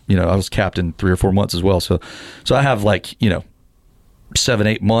capped, you know, I was capped in 3 or 4 months as well. So I have like, you know,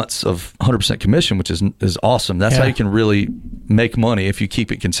 7-8 months of 100% commission, which is awesome. That's how you can really make money if you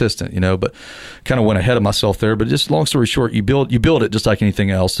keep it consistent, you know. But kind of went ahead of myself there. But just long story short, you build it just like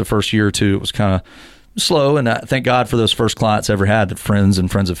anything else. The first year or two, it was kind of slow, and thank God for those first clients I ever had, the friends and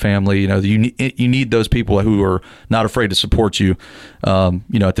friends of family. You know, you need those people who are not afraid to support you. You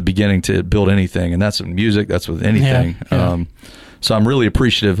know, at the beginning to build anything, and that's with music, that's with anything. So I'm really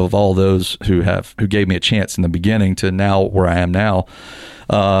appreciative of all those who gave me a chance in the beginning to now where I am now.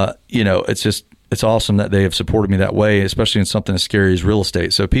 You know, it's awesome that they have supported me that way, especially in something as scary as real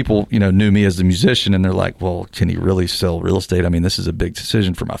estate. So people, you know, knew me as the musician, and they're like, well, can he really sell real estate? I mean, this is a big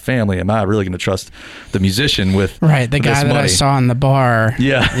decision for my family. Am I really going to trust the musician with the guy that money? I saw in the bar?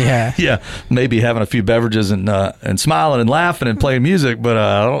 Yeah. Maybe having a few beverages and smiling and laughing and playing music,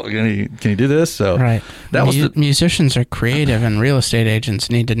 but can he do this? So that was musicians are creative, and real estate agents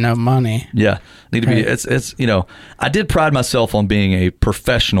need to know money. Yeah, need to be. It's you know, I did pride myself on being a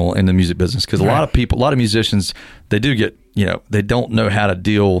professional in the music business, because a lot of musicians, they do get, you know, they don't know how to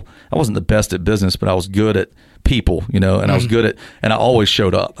deal. I wasn't the best at business, but I was good at people, you know, and I was good at, and I always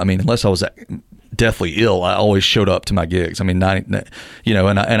showed up. I mean, unless I was deathly ill, I always showed up to my gigs. I mean, you know,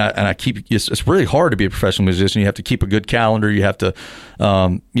 and I keep, it's really hard to be a professional musician. You have to keep a good calendar. You have to,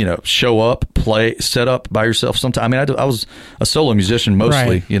 you know, show up, play, set up by yourself. Sometimes, I mean, I was a solo musician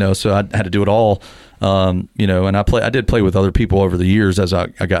mostly, you know, so I had to do it all. You know, and I did play with other people over the years as I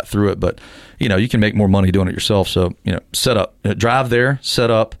got through it, but you know, you can make more money doing it yourself. So, you know, set up, drive there, set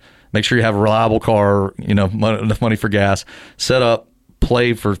up, make sure you have a reliable car, you know, enough money for gas, set up,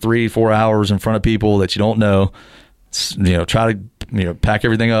 play for 3-4 hours in front of people that you don't know, you know, try to, you know, pack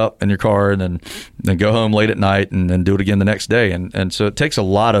everything up in your car, and then go home late at night and then do it again the next day. And so it takes a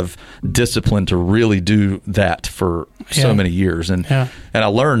lot of discipline to really do that for so many years. And I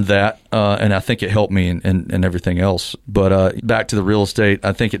learned that, and I think it helped me in everything else. But back to the real estate,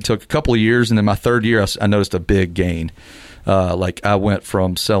 I think it took a couple of years. And then my third year, I noticed a big gain. Like I went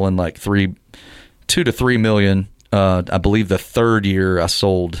from selling like 2 to 3 million. I believe the third year I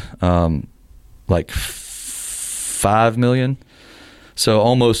sold like 5 million. So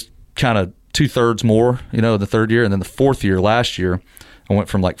almost kind of 2/3 more, you know, the third year. And then the fourth year, last year, I went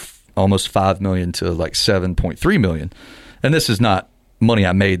from like almost 5 million to like 7.3 million. And this is not money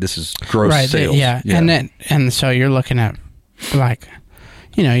I made. This is gross sales. Yeah. And so you're looking at like,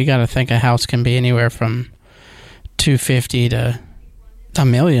 you know, you got to think a house can be anywhere from 250 to $1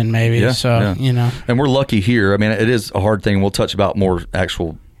 million maybe. You know. And we're lucky here. I mean, it is a hard thing. We'll touch about more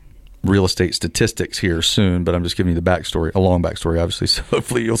actual real estate statistics here soon, but I'm just giving you the backstory, a long backstory, obviously. So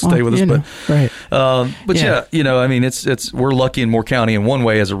hopefully you'll stay with us. But yeah, you know, I mean, it's we're lucky in Moore County in one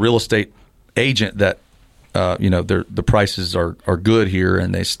way as a real estate agent that the prices are good here,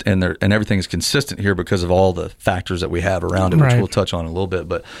 and and everything is consistent here because of all the factors that we have around it, which we'll touch on in a little bit.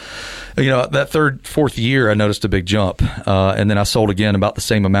 But that fourth year, I noticed a big jump, and then I sold again about the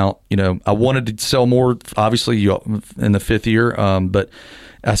same amount. I wanted to sell more, obviously, in the fifth year, but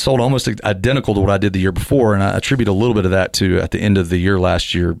I sold almost identical to what I did the year before, and I attribute a little bit of that to at the end of the year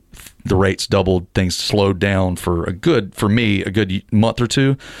last year, the rates doubled, things slowed down for a good month or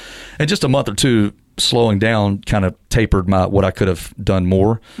two, and just a month or two slowing down kind of tapered what I could have done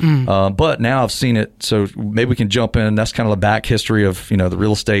more. But now I've seen it, so maybe we can jump in. That's kind of the back history of the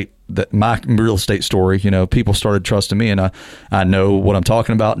real estate, my real estate story. People started trusting me, and I know what I'm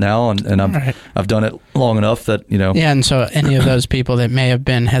talking about now, and I've done it long enough that Yeah, and so any of those people that may have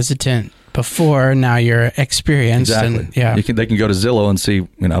been hesitant before, now you're experienced. Exactly. And they can go to Zillow and see.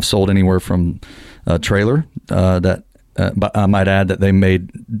 I've sold anywhere from a trailer that. But I might add that they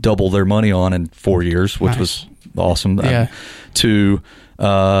made double their money on in 4 years, which was awesome. To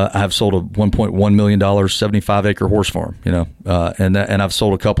I have sold a $1.1 million 75-acre horse farm, and I've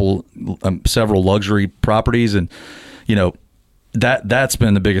sold several luxury properties, and that's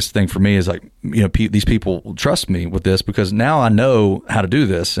been the biggest thing for me is these people trust me with this because now I know how to do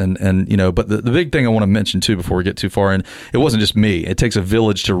this, and but the big thing I want to mention too before we get too far in, it wasn't just me. It takes a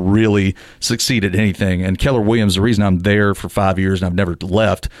village to really succeed at anything, and Keller Williams, the reason I'm there for 5 years and I've never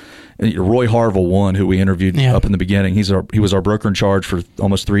left. Roy Harville, who we interviewed up in the beginning, he was our broker in charge for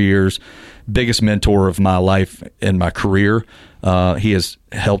almost 3 years, biggest mentor of my life and my career. He has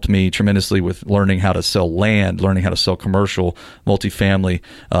helped me tremendously with learning how to sell land, learning how to sell commercial, multifamily.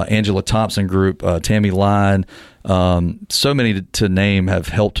 Angela Thompson Group, Tammy Line, so many to name have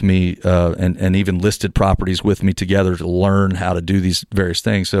helped me and even listed properties with me together to learn how to do these various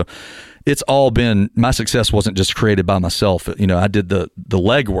things. So it's all been, my success wasn't just created by myself. I did the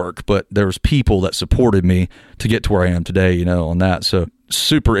legwork, but there was people that supported me to get to where I am today, on that. So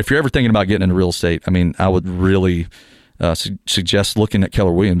super, if you're ever thinking about getting into real estate, I would really suggest looking at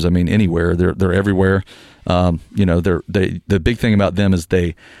Keller Williams. Anywhere, they're everywhere. The big thing about them is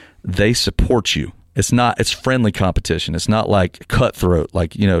they support you. It's friendly competition. It's not like cutthroat.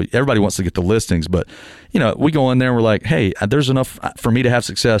 Everybody wants to get the listings, but we go in there and we're like, hey, there's enough for me to have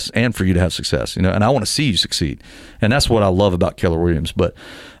success and for you to have success, and I want to see you succeed. And that's what I love about Keller Williams. But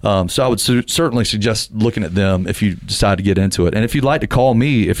so I would certainly suggest looking at them if you decide to get into it. And if you'd like to call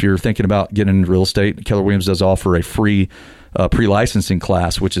me, if you're thinking about getting into real estate, Keller Williams does offer a free pre-licensing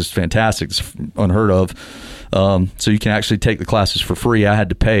class, which is fantastic. It's unheard of. So you can actually take the classes for free. I had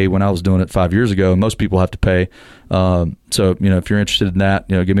to pay when I was doing it 5 years ago, and most people have to pay. So, if you're interested in that,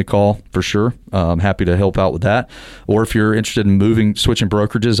 give me a call for sure. I'm happy to help out with that. Or if you're interested in switching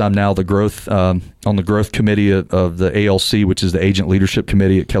brokerages, I'm now on the growth committee of the ALC, which is the Agent Leadership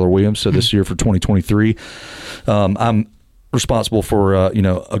Committee at Keller Williams. So this year for 2023, I'm responsible for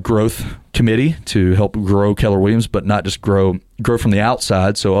a growth committee to help grow Keller Williams, but not just grow from the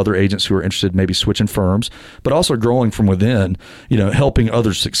outside. So other agents who are interested maybe switching firms, but also growing from within, helping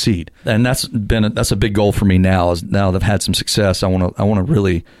others succeed. And that's a big goal for me now. Is now that I've had some success, I want to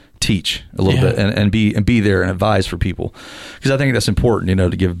really teach a little bit and be there and advise for people, because I think that's important,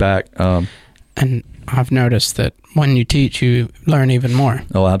 to give back. And I've noticed that when you teach, you learn even more.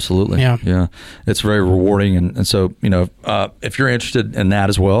 Oh, absolutely. Yeah. It's very rewarding. And so, if you're interested in that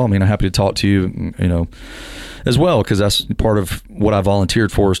as well, I'm happy to talk to you, as well, because that's part of what I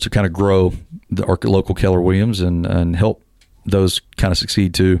volunteered for, is to kind of grow our local Keller Williams and help those kind of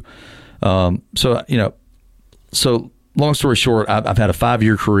succeed too. So long story short, I've had a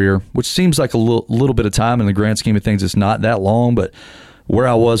 5-year career, which seems like a little bit of time in the grand scheme of things. It's not that long, but where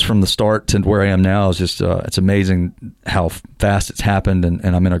I was from the start to where I am now is just it's amazing how fast it's happened, and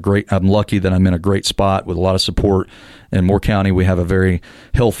I'm lucky that I'm in a great spot with a lot of support. In Moore County, we have a very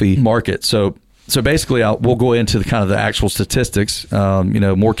healthy market. So basically, we'll go into the actual statistics.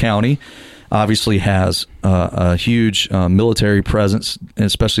 Moore County obviously has a huge military presence,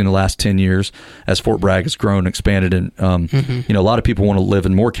 especially in the last 10 years as Fort Bragg has grown and expanded. And, a lot of people want to live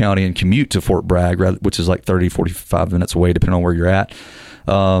in Moore County and commute to Fort Bragg, which is like 30, 45 minutes away, depending on where you're at.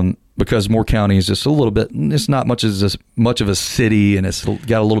 Because Moore County is just a little bit, it's not much of a city, and it's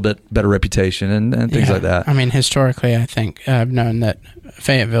got a little bit better reputation and things like that. Historically, I think I've known that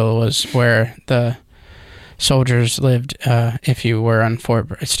Fayetteville was where the soldiers lived. If you were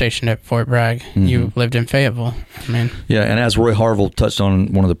stationed at Fort Bragg, you lived in Fayetteville. Yeah, and as Roy Harville touched on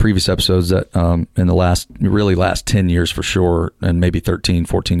in one of the previous episodes, that in the last 10 years for sure, and maybe 13,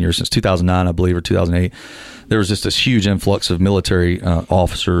 14 years, since 2009, I believe, or 2008, there was just this huge influx of military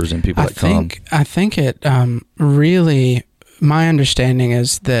officers and people that come. I think it really my understanding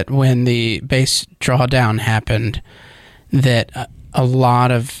is that when the base drawdown happened, that a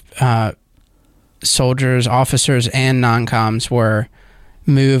lot of soldiers, officers, and non-coms were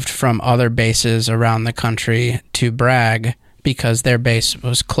moved from other bases around the country to Bragg because their base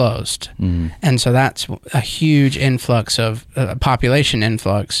was closed. And so that's a huge influx of population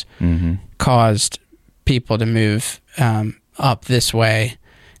influx caused people to move up this way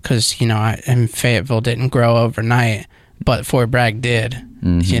because, and Fayetteville didn't grow overnight, but Fort Bragg did,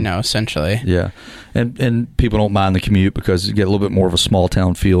 essentially. Yeah. And people don't mind the commute because you get a little bit more of a small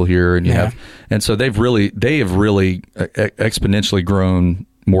town feel here, and and so they have really exponentially grown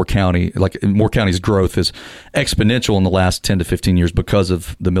Moore County. Like Moore County's growth is exponential in the last 10 to 15 years because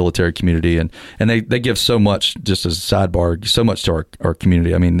of the military community, and they give so much, just as a sidebar, so much to our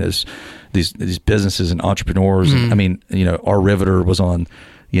community. I mean, there's these businesses and entrepreneurs. And, I mean, our Riveter was on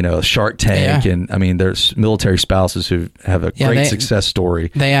Shark Tank, and I mean, there's military spouses who have a great success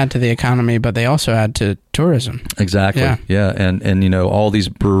story. They add to the economy, but they also add to tourism. Exactly. Yeah. And all these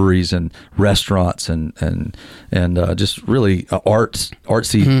breweries and restaurants and just really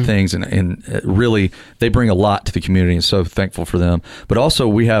artsy things, and really they bring a lot to the community, and so thankful for them. But also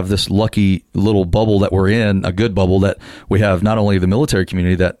we have this lucky little bubble that we're in, a good bubble, that we have not only the military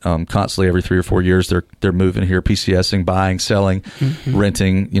community that constantly every 3 or 4 years they're moving here, PCSing, buying, selling,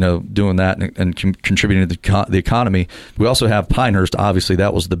 renting, doing that and contributing to the economy. We also have Pinehurst. Obviously,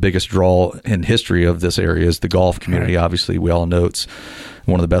 that was the biggest draw in history of this area, is the golf community. Right. Obviously, we all know it's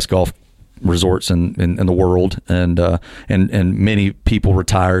one of the best golf resorts in the world, and many people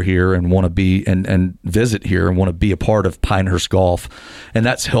retire here and want to be and visit here and want to be a part of Pinehurst Golf, and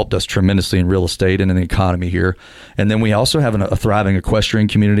that's helped us tremendously in real estate and in the economy here. And then we also have a thriving equestrian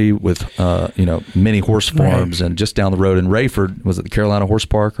community with many horse farms, and just down the road in Rayford, was it the Carolina Horse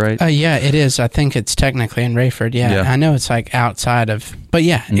Park, right? Yeah, it is. I think it's technically in Rayford. Yeah. I know it's like outside of, but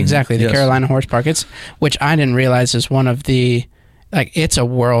exactly, the Carolina Horse Park. It's, which I didn't realize is one of the, like, it's a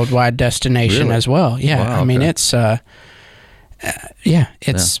worldwide destination as well. Yeah. Wow, I mean, it's,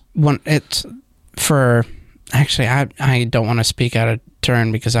 it's for, actually, I don't want to speak out of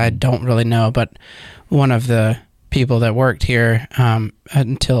turn because I don't really know, but one of the people that worked here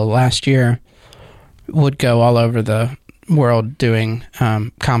until last year would go all over the world doing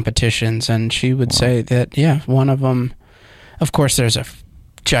competitions, and she would say that, one of them, of course, there's a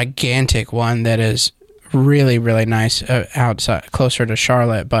gigantic one that is really, really nice outside, closer to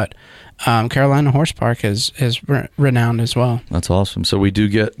Charlotte, but Carolina Horse Park is renowned as well. That's awesome. So we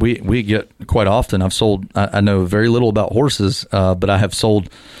get quite often. I've sold. I know very little about horses, but I have sold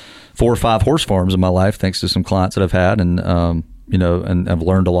 4 or 5 horse farms in my life, thanks to some clients that I've had, and and I've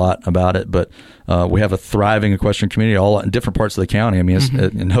learned a lot about it. But we have a thriving equestrian community all in different parts of the county. I mean, it's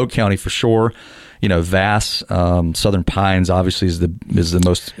in Hoke County for sure. Vass, Southern Pines obviously is the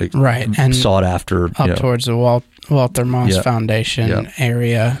most and sought after. Up towards the Walter Moss Foundation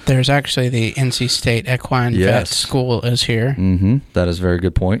area. There's actually the NC State Equine Vet School is here. That is a very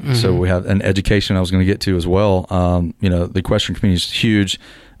good point. So we have an education I was going to get to as well. The equestrian community is huge.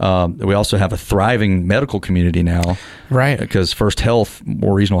 We also have a thriving medical community now. Right. Because First Health,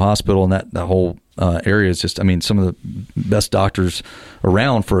 Moore Regional Hospital, and that whole area is just, I mean, some of the best doctors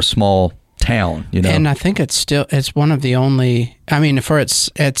around for a small town, And I think it's one of the only, I mean,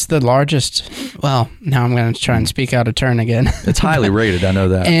 it's the largest, well, now I'm going to try and speak out of turn again. It's highly rated, I know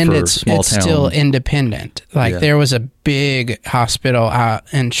that. And for it's small town. Still independent. Like there was a big hospital out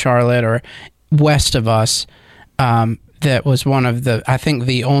in Charlotte or west of us that was one of the, I think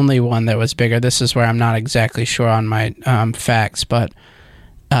the only one that was bigger. This is where I'm not exactly sure on my facts, but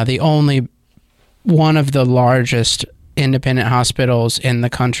the only one of the largest independent hospitals in the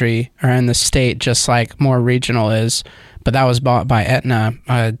country or in the state, just like Moore Regional is, but that was bought by Aetna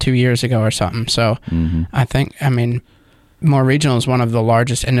 2 years ago or something. So I mean, Moore Regional is one of the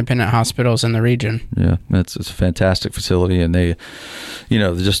largest independent hospitals in the region. Yeah, it's a fantastic facility, and they,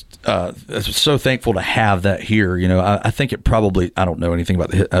 just so thankful to have that here. I think it probably, I don't know anything about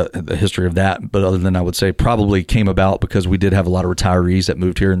the history of that, but other than I would say probably came about because we did have a lot of retirees that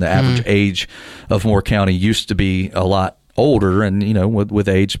moved here, and the average age of Moore County used to be a lot older, and with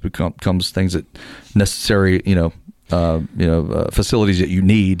age comes things that necessary, facilities that you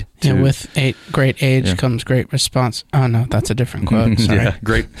need. With great age comes great response. Oh no, that's a different quote. Sorry.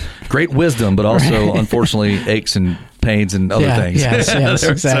 Great wisdom, but also unfortunately aches and pains and other things. Yes,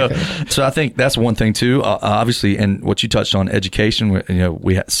 exactly. So I think that's one thing too. Obviously, and what you touched on, education.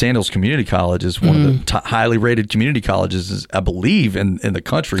 We have Sandals Community College is one of the highly rated community colleges, I believe, in the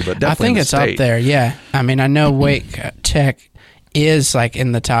country, but definitely I think in the it's state. Up there. Yeah, I mean, I know Wake Tech is like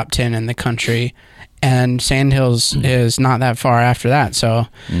in the top 10 in the country, and Sandhills is not that far after that. So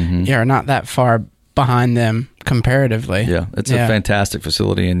you're not that far behind them comparatively. Yeah, it's a fantastic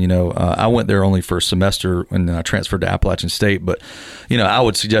facility. And, I went there only for a semester when I transferred to Appalachian State. But, I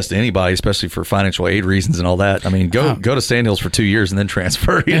would suggest to anybody, especially for financial aid reasons and all that, I mean, go to Sandhills for 2 years and then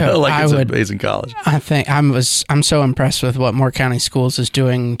transfer, it's an amazing college. I think I'm so impressed with what Moore County Schools is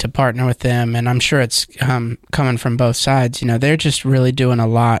doing to partner with them. And I'm sure it's coming from both sides. They're just really doing a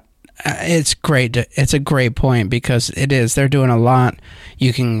lot. It's great. It's a great point because they're doing a lot.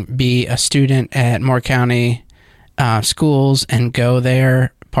 You can be a student at Moore County schools and go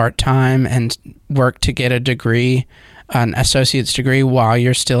there part-time and work to get a degree, an associate's degree while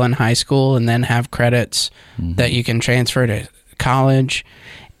you're still in high school, and then have credits that you can transfer to college.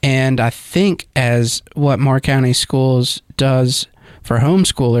 And I think as what Moore County Schools does for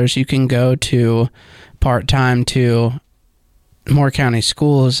homeschoolers, you can go to part-time to Moore County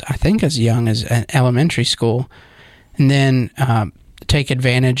Schools, I think as young as an elementary school, and then take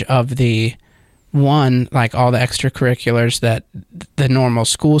advantage of like all the extracurriculars that the normal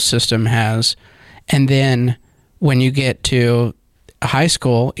school system has. And then when you get to high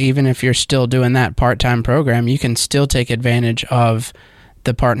school, even if you're still doing that part-time program, you can still take advantage of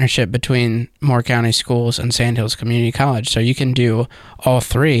the partnership between Moore County Schools and Sandhills Community College. So you can do all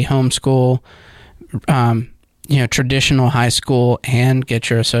three, homeschool, traditional high school, and get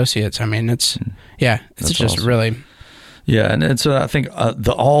your associates. I mean, it's just awesome. Really. Yeah. And so I think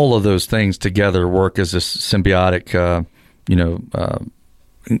all of those things together work as this symbiotic,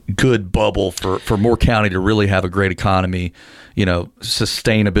 good bubble for Moore County to really have a great economy,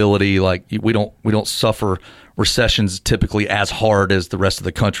 sustainability. Like we don't suffer recessions typically as hard as the rest of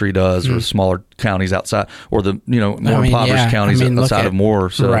the country does, or smaller counties outside, or the more impoverished counties outside of Moore.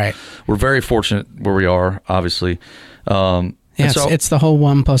 So we're very fortunate where we are, obviously. It's the whole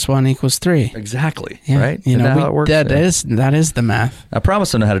 1 + 1 = 3. Exactly. Yeah. Right. Isn't that how it works? That is the math. I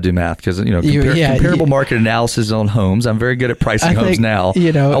promise I know how to do math because comparable market analysis on homes. I'm very good at pricing homes now.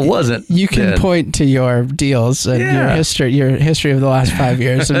 I wasn't. You can point to your deals and your history of the last 5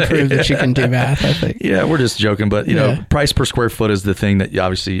 years and prove that you can do math. I think. Yeah, we're just joking, but price per square foot is the thing that you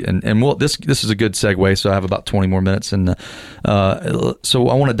obviously this is a good segue. So I have about 20 more minutes, and so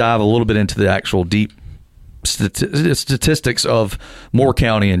I want to dive a little bit into the actual deep statistics of Moore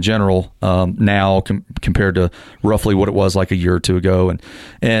County in general now compared to roughly what it was like a year or two ago,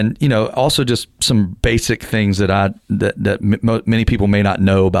 and also just some basic things that many people may not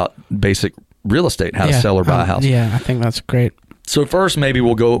know about basic real estate, how to sell or buy a house. I think that's great. So first, maybe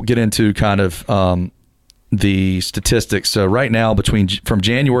we'll get into kind of the statistics. So right now, from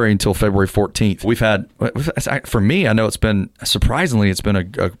January until February 14th, we've had, for me, I know it's been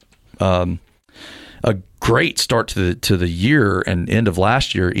a great start to the year and end of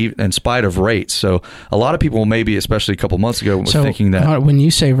last year, even in spite of rates. So a lot of people, maybe especially a couple months ago, were thinking that. When you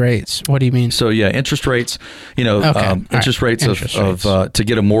say rates, what do you mean? So interest rates. Interest rates to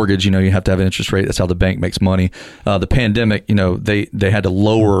get a mortgage. You have to have an interest rate. That's how the bank makes money. The pandemic, they had to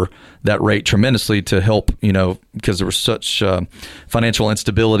lower that rate tremendously to help. Because there was such financial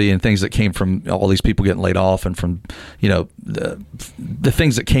instability and things that came from all these people getting laid off, and from the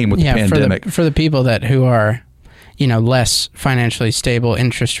things that came with the pandemic. For the people who are, less financially stable,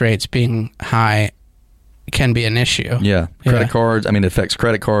 interest rates being high can be an issue. Yeah. Credit cards. I mean, it affects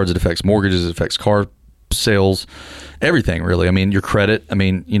credit cards. It affects mortgages. It affects car sales, everything really. I mean, your credit. I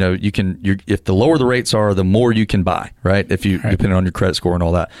mean, if the lower the rates are, the more you can buy, right? Depending on your credit score and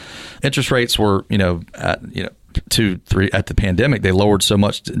all that. Interest rates were, at 2, 3 at the pandemic, they lowered so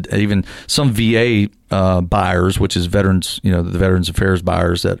much. Even some VA buyers, which is veterans, the Veterans Affairs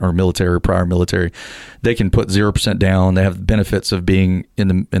buyers that are military or prior military, they can put 0% down. They have benefits of being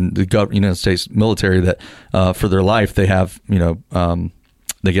in the United States military that for their life they have,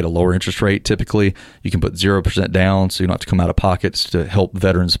 they get a lower interest rate. Typically, you can put 0% down, so you don't have to come out of pockets to help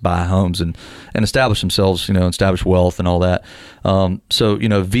veterans buy homes and establish themselves, establish wealth and all that.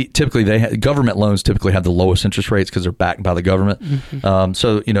 Typically, government loans typically have the lowest interest rates because they're backed by the government.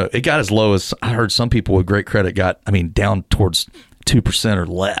 Mm-hmm. It got as low as, I heard some people with great credit down towards 2% or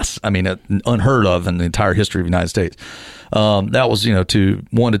less. I mean, unheard of in the entire history of the United States. That was 1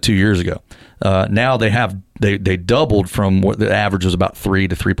 to 2 years ago. Now they doubled from what the average was about 3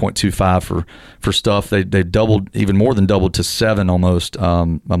 to 3.25 for stuff. They doubled, even more than doubled, to 7 almost a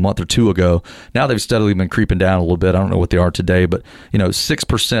month or two ago. Now they've steadily been creeping down a little bit. I don't know what they are today, but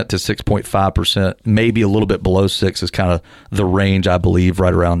 6% to 6.5%, maybe a little bit below 6 is kind of the range, I believe,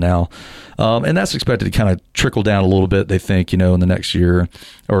 right around now. And that's expected to kind of trickle down a little bit, they think, in the next year,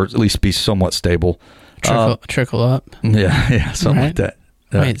 or at least be somewhat stable. Trickle up. Yeah, something like that.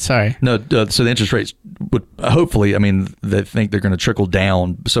 Wait, sorry. No, so the interest rates would hopefully, I mean, they think they're going to trickle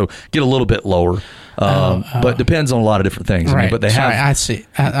down, so get a little bit lower. But depends on a lot of different things. Right. I mean, but they have. I see.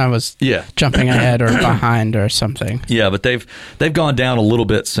 I was jumping ahead or behind or something. Yeah, but they've gone down a little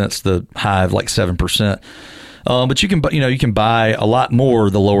bit since the high of like 7%. But you can buy a lot more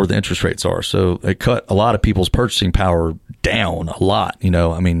the lower the interest rates are. So it cut a lot of people's purchasing power down a lot.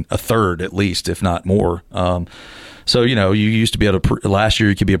 I mean, a third at least, if not more. So, you used to be able to, last year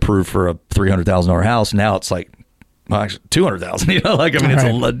you could be approved for a $300,000 house. Now it's like, well, actually $200,000, it's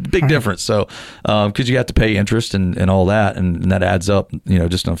a big difference. So, cause you have to pay interest and all that. And that adds up,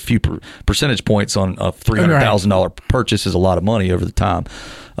 just a few percentage points on a $300,000 purchase is a lot of money over the time.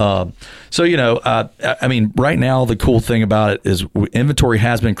 So, I mean, right now, the cool thing about it is inventory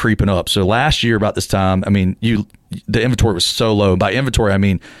has been creeping up. So last year about this time, I mean, the inventory was so low. By inventory, I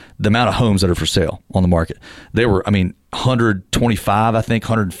mean the amount of homes that are for sale on the market. They were, 125, I think,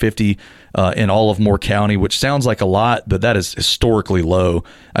 150 in all of Moore County, which sounds like a lot, but that is historically low.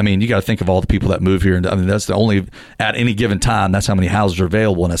 I mean, you got to think of all the people that move here. And that's the only, at any given time, that's how many houses are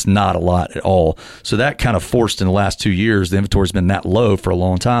available, and that's not a lot at all. So that kind of forced in the last 2 years, the inventory's been that low for a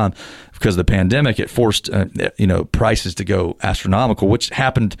long time. Because of the pandemic, it forced prices to go astronomical, which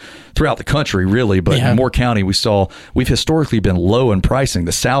happened throughout the country, really. But in Moore County, we've historically been low in pricing.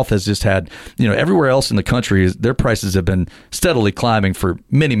 The South has just had, everywhere else in the country, their prices have been steadily climbing for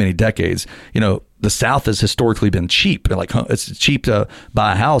many, many decades. The South has historically been cheap. Like, it's cheap to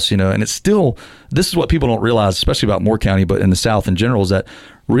buy a house, and it's still, this is what people don't realize, especially about Moore County, but in the South in general, is that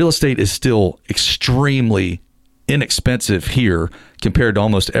real estate is still extremely inexpensive here compared to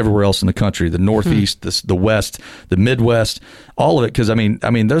almost everywhere else in the country, the Northeast, the West, the Midwest, all of it. Because I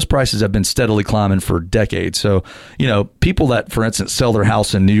mean, those prices have been steadily climbing for decades. So, people that, for instance, sell their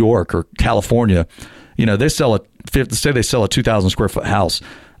house in New York or California, they sell say they sell a 2,000 square foot house.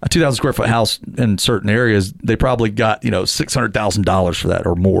 A 2,000 square foot house in certain areas, they probably got, $600,000 for that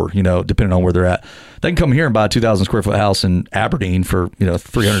or more, depending on where they're at. They can come here and buy a 2,000 square foot house in Aberdeen for,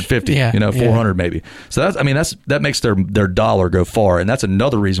 350, 400 maybe. So that makes their dollar go far. And that's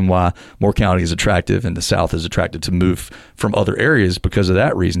another reason why Moore County is attractive and the South is attracted to move from other areas because of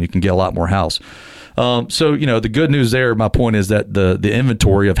that reason. You can get a lot more house. So, the good news there, my point is that the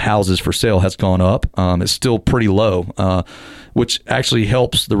inventory of houses for sale has gone up. It's still pretty low, which actually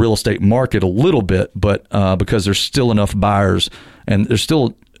helps the real estate market a little bit, but because there's still enough buyers and there's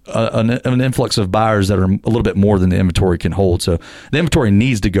still an influx of buyers that are a little bit more than the inventory can hold. So the inventory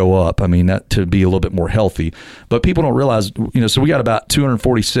needs to go up. That to be a little bit more healthy. But people don't realize, so we got about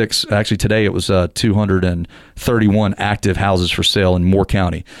 246. Actually, today it was 231 active houses for sale in Moore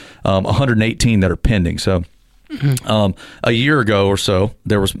County, 118 that are pending. So a year ago or so,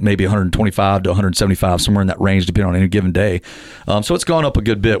 there was maybe 125 to 175, somewhere in that range, depending on any given day. So it's gone up a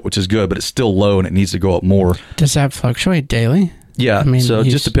good bit, which is good, but it's still low and it needs to go up more. Does that fluctuate daily? Yeah, so it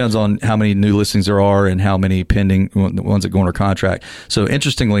just depends on how many new listings there are and how many pending, the ones that go under contract. So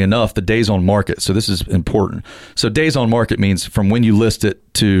interestingly enough, the days on market, so this is important. So days on market means from when you list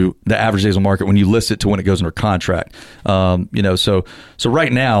it to the average days on market, when you list it to when it goes under contract. So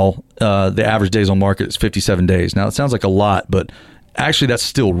right now, the average days on market is 57 days. Now, it sounds like a lot, but actually that's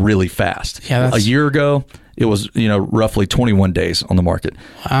still really fast. Yeah, a year ago, it was, roughly 21 days on the market.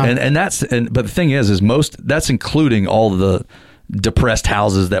 Wow. But the thing is that's including all of the depressed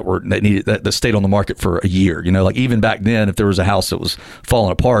houses that stayed on the market for a year. Like even back then, if there was a house that was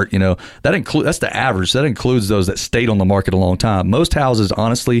falling apart, that's the average. That includes those that stayed on the market a long time. Most houses,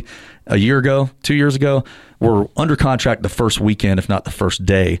 honestly, a year ago, 2 years ago, were under contract the first weekend, if not the first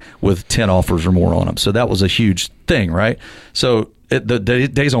day, with 10 offers or more on them. So that was a huge thing, right? So the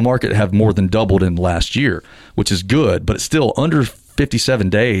days on market have more than doubled in the last year, which is good, but it's still under 57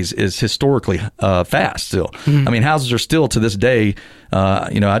 days is historically fast still. Mm-hmm. Houses are still to this day,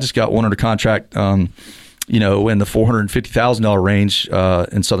 I just got one under contract, in the $450,000 range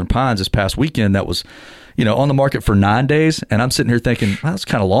in Southern Pines this past weekend that was, on the market for 9 days. And I'm sitting here thinking, well, that's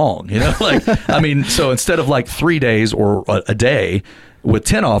kind of long, so instead of like 3 days or a day with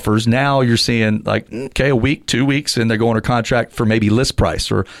 10 offers, now you're seeing a week, 2 weeks, and they're going to contract for maybe list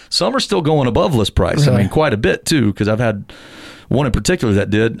price, or some are still going above list price. Really? Quite a bit too, because I've had one in particular that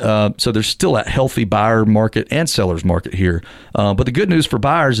did. So there's still a healthy buyer market and seller's market here. But the good news for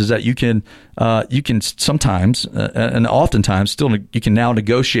buyers is that you can sometimes and oftentimes you can now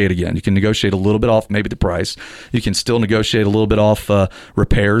negotiate again. You can negotiate a little bit off maybe the price. You can still negotiate a little bit off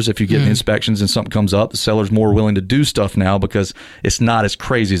repairs if you get the inspections and something comes up. The seller's more willing to do stuff now because it's not as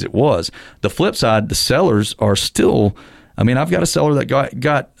crazy as it was. The flip side, the sellers are still. I've got a seller that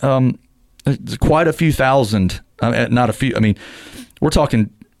got quite a few thousand. Not a few. I mean, we're talking.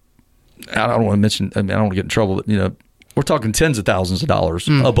 I don't want to mention. I mean, I don't want to get in trouble, but we're talking tens of thousands of dollars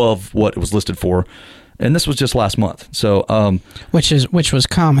above what it was listed for. And this was just last month. So, which was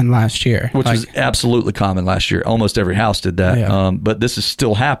common last year. Which was absolutely common last year. Almost every house did that. Yeah. But this is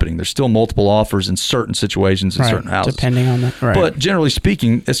still happening. There's still multiple offers in certain situations in certain houses. Depending on that. Right. But generally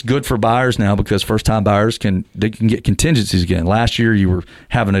speaking, it's good for buyers now because first-time buyers can get contingencies again. Last year, you were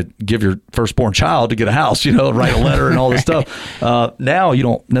having to give your firstborn child to get a house, write a letter and all this stuff. Now you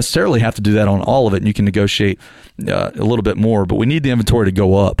don't necessarily have to do that on all of it, and you can negotiate a little bit more. But we need the inventory to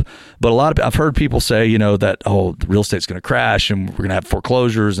go up. But I've heard people say, that the real estate's going to crash and we're going to have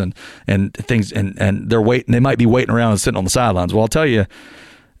foreclosures and things, and they might be waiting around and sitting on the sidelines. Well, I'll tell you,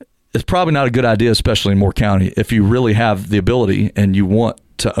 it's probably not a good idea, especially in Moore County, if you really have the ability and you want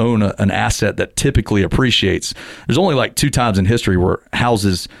to own an asset that typically appreciates. There's only like 2 times in history where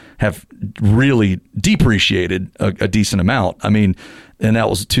houses have really depreciated a decent amount. I mean, and that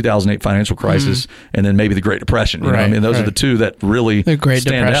was the 2008 financial crisis, and then maybe the Great Depression. You know? I mean, those are the 2 that really the Great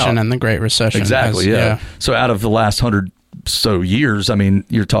stand Depression out. And the Great Recession. Exactly. Yeah. So out of the last 100 so years, I mean,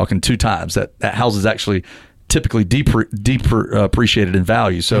 you're talking 2 times that houses actually typically appreciated in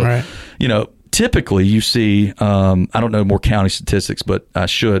value. So, typically you see, I don't know more county statistics, but I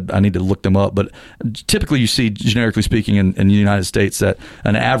need to look them up. But typically you see, generically speaking, in the United States, that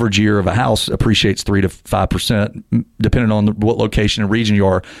an average year of a house appreciates 3 to 5%, depending on what location and region you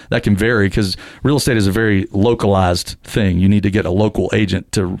are. That can vary because real estate is a very localized thing. You need to get a local agent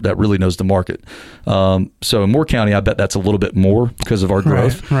that really knows the market. So in Moore County, I bet that's a little bit more because of our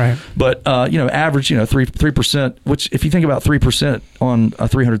growth. Right. But average, 3%. Which, if you think about 3% on a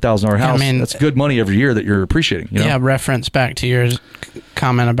 $300,000 house, that's good money every year that you're appreciating. Yeah, reference back to your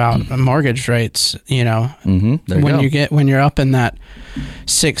comment about mortgage rates. When you're up in that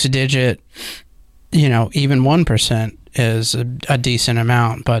 6-digit, even 1% is a decent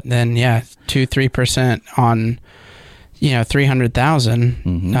amount. But then 2-3% on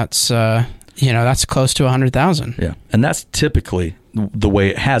 300,000. That's that's close to 100,000. Yeah, and that's typically the way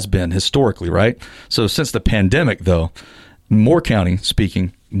it has been historically, right? So since the pandemic, though, Moore County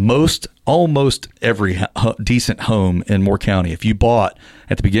speaking, almost every decent home in Moore County, if you bought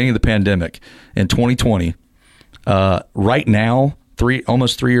at the beginning of the pandemic in 2020, right now,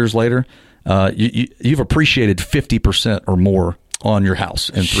 almost 3 years later, you've appreciated 50% or more on your house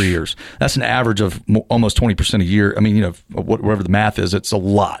in 3 years. That's an average of almost 20% a year. I mean, whatever the math is, it's a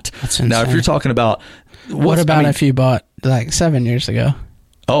lot. That's insane. Now, if you're talking about if you bought like 7 years ago?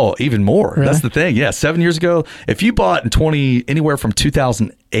 Oh, even more. Really? That's the thing. Yeah, 7 years ago, if you bought in anywhere from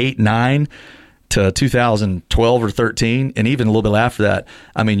 2008, 9 to 2012 or 13, and even a little bit after that,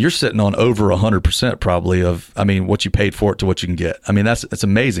 I mean, you're sitting on over 100% probably of, what you paid for it to what you can get. I mean, that's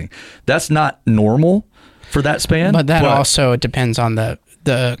amazing. That's not normal for that span. But also depends on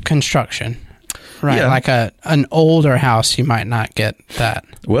the construction. Right, yeah. Like an older house, you might not get that.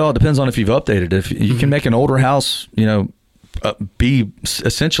 Well, it depends on if you've updated. If you can make an older house, be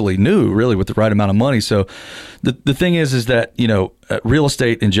essentially new, really, with the right amount of money. So the thing is that, real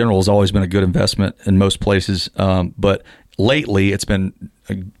estate in general has always been a good investment in most places. But lately it's been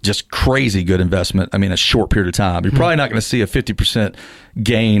just crazy good investment. I mean, a short period of time. You're probably not going to see a 50%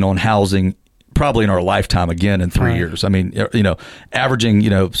 gain on housing probably in our lifetime again in 3 years. I mean, averaging,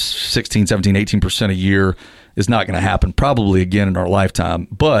 16, 17, 18% a year is not going to happen probably again in our lifetime.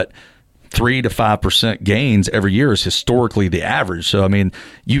 But 3 to 5% gains every year is historically the average. So,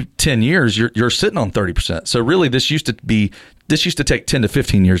 10 years, you're sitting on 30%. So really this used to take 10 to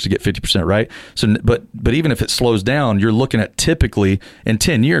 15 years to get 50%, right? So, but even if it slows down, you're looking at typically in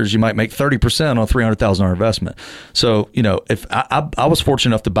 10 years, you might make 30% on a $300,000 investment. So, if I was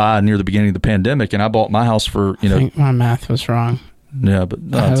fortunate enough to buy near the beginning of the pandemic, and I bought my house for, I think my math was wrong. Yeah, but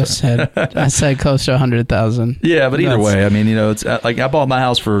I said close to 100,000. Yeah, but either way, it's like I bought my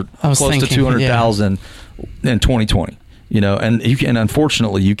house for close to 200,000 in 2020. And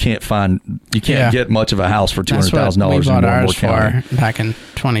unfortunately you can't get much of a house for $200,000 in Moore County. Back in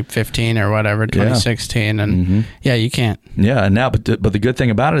 2015 or whatever, 2016, and you can't. Yeah, and now, but the good thing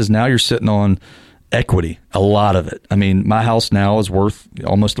about it is now you're sitting on equity, a lot of it. I mean, my house now is worth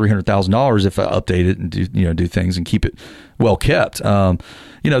almost $300,000 if I update it and do things and keep it well kept.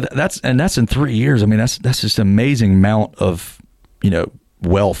 That's in 3 years. I mean, that's just an amazing amount of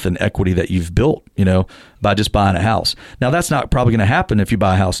wealth and equity that you've built, by just buying a house. Now, that's not probably going to happen if you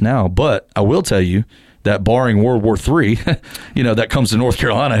buy a house now, but I will tell you that barring World War III, that comes to North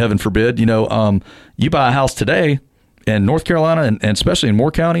Carolina, heaven forbid, you buy a house today in North Carolina and especially in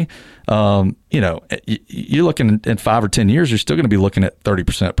Moore County, you're looking in 5 or 10 years, you're still going to be looking at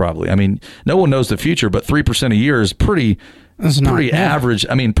 30% probably. I mean, no one knows the future, but 3% a year is pretty average.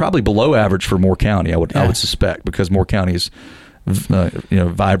 I mean, probably below average for Moore County, I would suspect, because Moore County is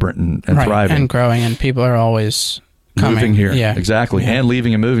vibrant and thriving and growing, and people are always moving here. Yeah, exactly. Yeah. And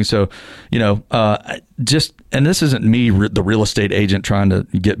leaving and moving. So, and this isn't me, the real estate agent, trying to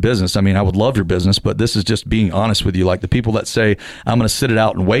get business. I mean, I would love your business, but this is just being honest with you. Like the people that say, I'm going to sit it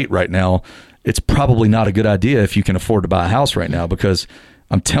out and wait right now, it's probably not a good idea if you can afford to buy a house right now, because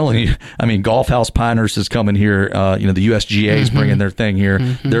I'm telling you, I mean, Golf House Pinehurst is coming here. The USGA is bringing their thing here.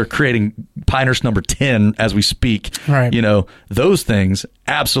 Mm-hmm. They're creating Pinehurst number 10 as we speak. Right. Those things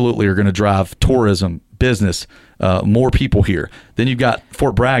absolutely are going to drive tourism, business, more people here. Then you've got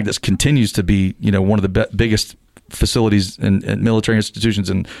Fort Bragg that continues to be, one of the biggest facilities and military institutions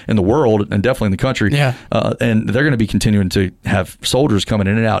in the world, and definitely in the country. Yeah. And they're going to be continuing to have soldiers coming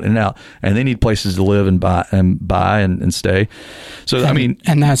in and out, and they need places to live and buy and stay. So,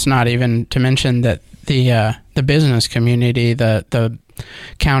 and that's not even to mention that the business community, the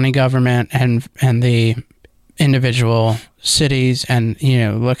county government and the individual cities, and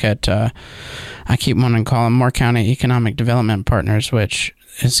look at I keep wanting to call them Moore County Economic Development Partners, which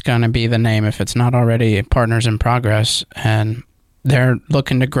is going to be the name if it's not already Partners in Progress, and they're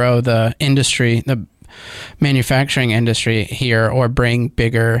looking to grow the industry, the manufacturing industry here, or bring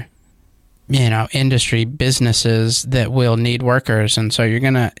bigger industry businesses that will need workers. And so you're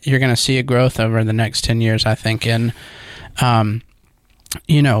gonna see a growth over the next 10 years, I think, in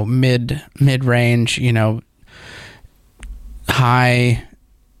mid-range, high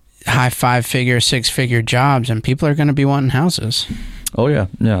 5-figure, 6-figure jobs, and people are going to be wanting houses. Oh yeah.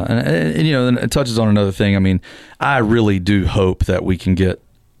 And it touches on another thing. I mean, I really do hope that we can get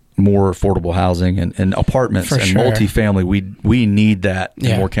more affordable housing and apartments For and sure. multifamily. We need that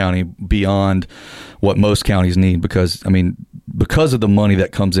in Moore County beyond what most counties need, because of the money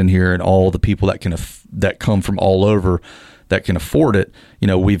that comes in here and all the people that come from all over that can afford it.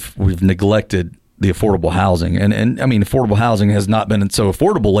 We've neglected the affordable housing, and affordable housing has not been so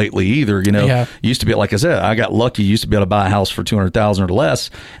affordable lately either. Used to be, like I said, I got lucky. Used to be able to buy a house for $200,000 or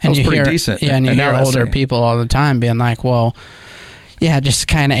less. That was pretty decent. Yeah, and you hear older people all the time being like, well, yeah, just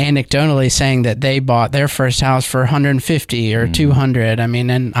kind of anecdotally saying that they bought their first house for $150,000 or $200,000. I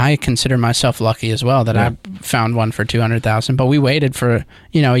mean, and I consider myself lucky as well that I found one for $200,000. But we waited for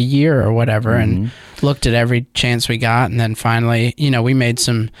a year or whatever, and looked at every chance we got, and then finally, we made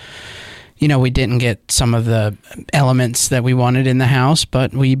some. We didn't get some of the elements that we wanted in the house,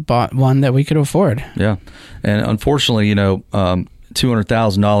 but we bought one that we could afford. Yeah, and unfortunately,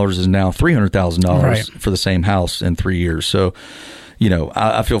 $200,000 is now $300,000 for the same house in 3 years. So,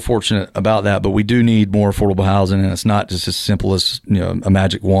 I feel fortunate about that, but we do need more affordable housing, and it's not just as simple as, a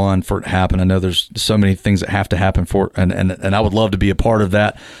magic wand for it to happen. I know there's so many things that have to happen for it, and I would love to be a part of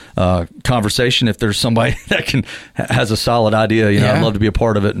that conversation. If there's somebody that has a solid idea, I'd love to be a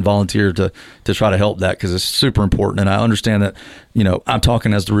part of it and volunteer to try to help that, because it's super important. And I understand that, I'm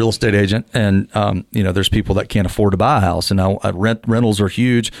talking as the real estate agent, and there's people that can't afford to buy a house, and rentals are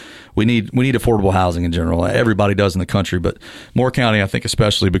huge. We need affordable housing in general. Everybody does in the country, but Moore County, I think,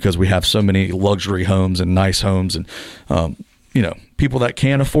 especially because we have so many luxury homes and nice homes, and people that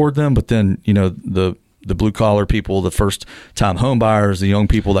can afford them, but then the blue collar people, the first time home buyers, the young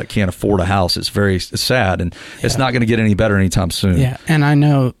people that can't afford a house. It's very sad, and it's not going to get any better anytime soon. Yeah, and I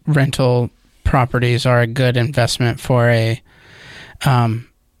know rental properties are a good investment for a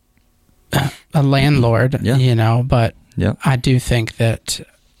landlord, but I do think that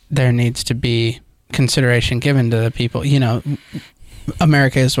there needs to be consideration given to the people.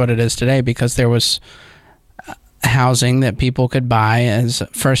 America is what it is today because there was housing that people could buy as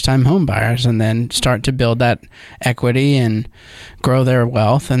first-time home buyers, and then start to build that equity and grow their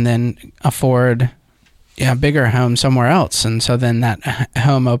wealth, and then afford a bigger home somewhere else. And so then that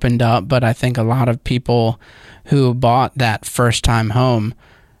home opened up. But I think a lot of people who bought that first-time home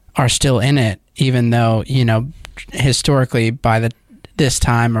are still in it, even though, historically by this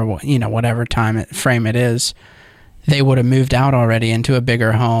time, or whatever time frame it is, they would have moved out already into a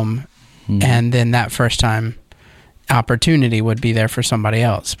bigger home, and then that first-time opportunity would be there for somebody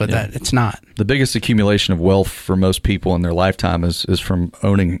else, but that it's not. The biggest accumulation of wealth for most people in their lifetime is from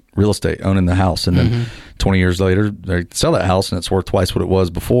owning real estate, owning the house, and then 20 years later they sell that house and it's worth twice what it was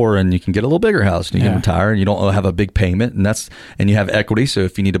before, and you can get a little bigger house, and you can retire, and you don't have a big payment, and you have equity. So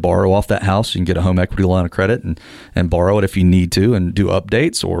if you need to borrow off that house, you can get a home equity line of credit and borrow it if you need to, and do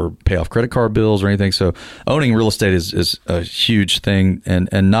updates or pay off credit card bills or anything. So owning real estate is a huge thing, and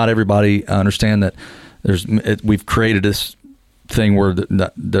not everybody understand that. we've created this thing where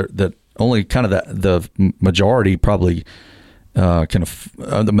that only kind of the majority probably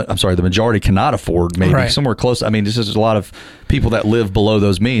the majority cannot afford, maybe somewhere close. I mean, this is a lot of people that live below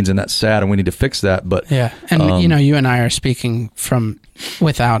those means, and that's sad, and we need to fix that. But yeah, and you and I are speaking from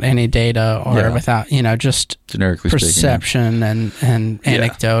without any data or without just generically perception speaking, and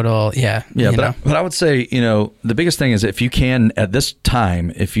anecdotal. But I would say the biggest thing is if you can at this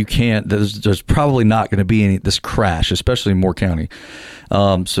time, if you can't, there's probably not going to be any this crash, especially in Moore County.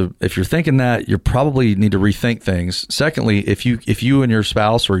 So if you're thinking that, you probably need to rethink things. Secondly, if you and your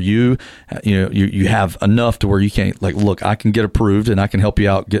spouse or you have enough to where you can't, like, look, I can get approved and I can help you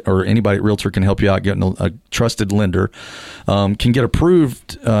out, or anybody at Realtor can help you out getting a trusted lender, can get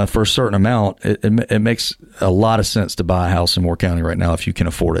approved for a certain amount. It makes a lot of sense to buy a house in Moore County right now if you can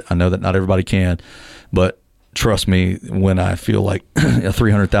afford it. I know that not everybody can, but trust me when I feel like a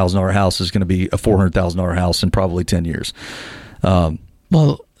 $300,000 house is going to be a $400,000 house in probably 10 years.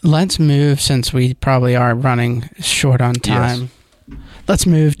 Well, let's move, since we probably are running short on time. Yes. Let's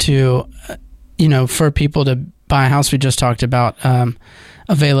move to, for people to buy a house, we just talked about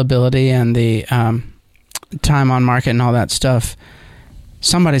availability and the time on market and all that stuff.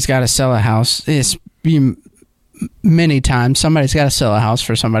 Somebody's got to sell a house. Many times, somebody's got to sell a house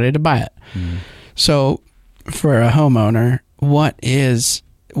for somebody to buy it. Mm. So for a homeowner, what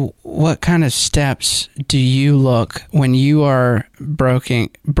kind of steps do you look when you are broking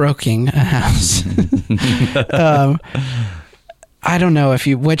a house? I don't know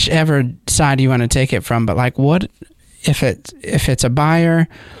whichever side you want to take it from, but like, what if it's a buyer?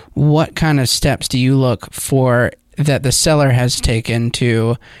 What kind of steps do you look for that the seller has taken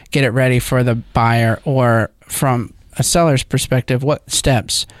to get it ready for the buyer? Or from a seller's perspective, what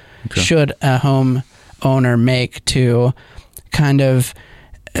steps should a home owner make to kind of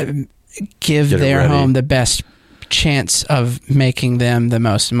give their home the best chance of making them the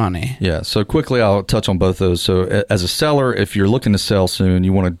most money? Yeah. So quickly, I'll touch on both those. So as a seller, if you're looking to sell soon,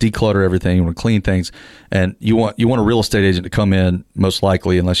 you want to declutter everything, you want to clean things, and you want a real estate agent to come in, most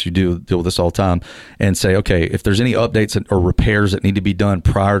likely, unless you do deal with this all the time, and say, okay, if there's any updates or repairs that need to be done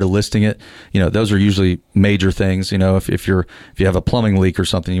prior to listing it, those are usually major things. If you have a plumbing leak or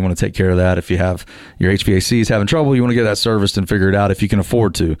something, you want to take care of that. If you have your HVAC is having trouble, you want to get that serviced and figure it out if you can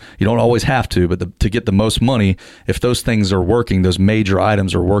afford to. You don't always have to, but to get the most money, if those things are working, those major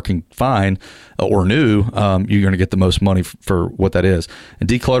items are working fine or new, you're going to get the most money for what that is. And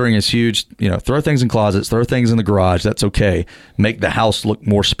decluttering is huge. Throw things in closets, throw things in the garage. That's okay. Make the house look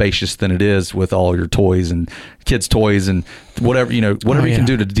more spacious than it is with all your toys and kids' toys and whatever, you can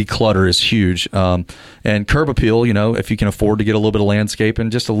do to declutter is huge. And curb appeal, if you can afford to get a little bit of landscaping,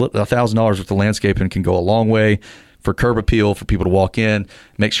 just $1,000 worth of landscaping can go a long way for curb appeal, for people to walk in,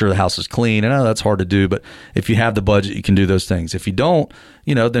 make sure the house is clean. I know that's hard to do, but if you have the budget, you can do those things. If you don't,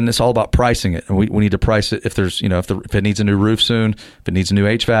 then it's all about pricing it. And we need to price it if there's, if it needs a new roof soon, if it needs a new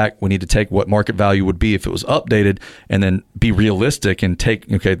HVAC, we need to take what market value would be if it was updated and then be realistic and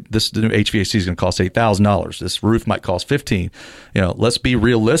take, okay, this new HVAC is going to cost $8,000. This roof might cost $15,000. Let's be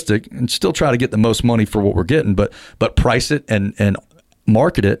realistic and still try to get the most money for what we're getting, but price it and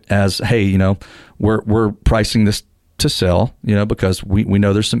market it as, hey, we're pricing this to sell, because we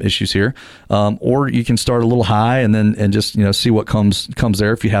know there's some issues here. Or you can start a little high and just, see what comes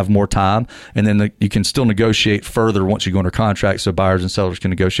there if you have more time. And then you can still negotiate further once you go under contract. So buyers and sellers can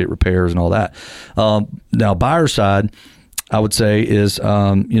negotiate repairs and all that. Now, buyer side, I would say is,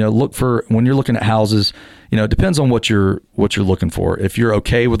 look for, when you're looking at houses, it depends on what you're looking for. If you're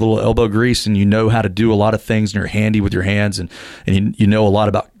okay with a little elbow grease and you know how to do a lot of things and you're handy with your hands and you know a lot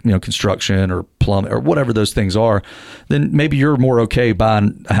about, construction or plumbing or whatever those things are, then maybe you're more okay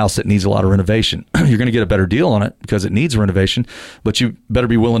buying a house that needs a lot of renovation. You're going to get a better deal on it because it needs renovation, but you better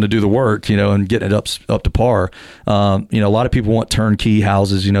be willing to do the work, and get it up to par. A lot of people want turnkey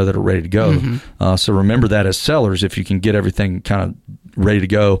houses, that are ready to go. Mm-hmm. So remember that as sellers, if you can get everything kind of ready to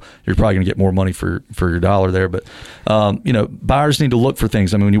go, you're probably going to get more money for your dollar there. But, buyers need to look for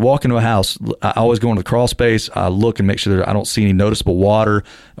things. I mean, when you walk into a house, I always go into the crawl space. I look and make sure that I don't see any noticeable water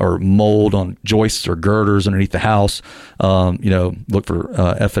or mold on joists or girders underneath the house. Look for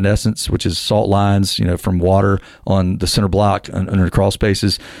effervescence, which is salt lines, from water on the center block under the crawl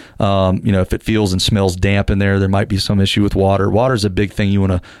spaces. If it feels and smells damp in there might be some issue with water. Water is a big thing you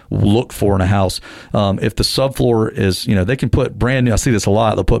want to look for in a house. If the subfloor is, they can put brand new, I see this a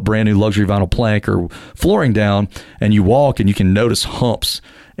lot, they'll put brand new luxury vinyl plank or flooring down and you walk and you can notice humps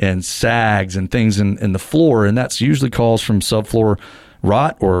and sags and things in the floor. And that's usually caused from subfloor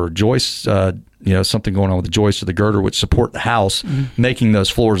rot or joists something going on with the joist or the girder, which support the house, making those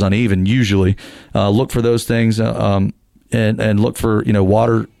floors uneven. Usually, look for those things, and look for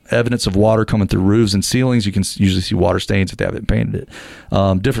water. Evidence of water coming through roofs and ceilings. You can usually see water stains if they haven't painted it.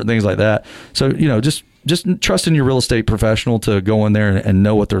 Different things like that. So, just trust in your real estate professional to go in there and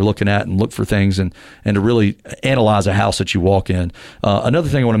know what they're looking at and look for things and to really analyze a house that you walk in. Another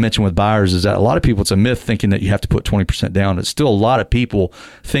thing I want to mention with buyers is that a lot of people, it's a myth thinking that you have to put 20% down. It's still a lot of people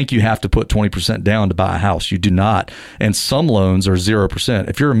think you have to put 20% down to buy a house. You do not. And some loans are 0%.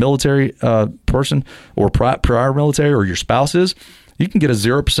 If you're a military person or prior military, or your spouse is, you can get a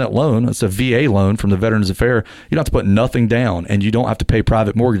 0% loan. It's a VA loan from the Veterans Affairs. You don't have to put nothing down, and you don't have to pay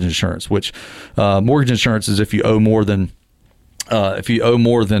private mortgage insurance, which mortgage insurance is if you owe more than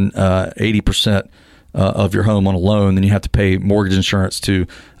 80% of your home on a loan, then you have to pay mortgage insurance to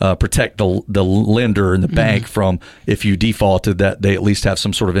protect the lender and the bank from, if you defaulted, that they at least have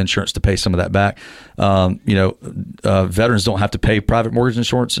some sort of insurance to pay some of that back. Veterans don't have to pay private mortgage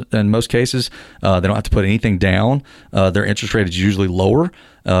insurance in most cases. They don't have to put anything down. Their interest rate is usually lower.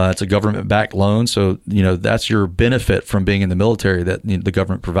 It's a government-backed loan, so that's your benefit from being in the military that the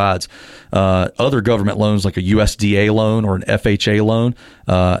government provides. Other government loans, like a USDA loan or an FHA loan,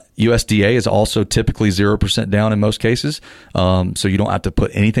 USDA is also typically 0% down in most cases, so you don't have to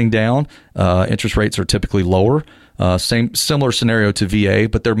put anything down. Interest rates are typically lower. Similar scenario to VA,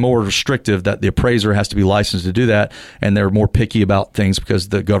 but they're more restrictive, that the appraiser has to be licensed to do that, and they're more picky about things because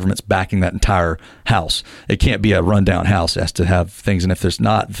the government's backing that entire house. It can't be a rundown house. It has to have things, and if there's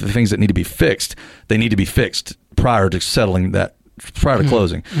not the things that need to be fixed, they need to be fixed prior to settling that. Prior to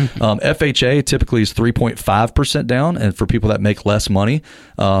closing. FHA typically is 3.5% down, and for people that make less money,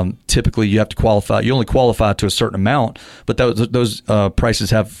 typically you have to qualify. You only qualify to a certain amount, but those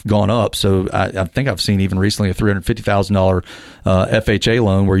prices have gone up. So I think I've seen even recently a $350,000 FHA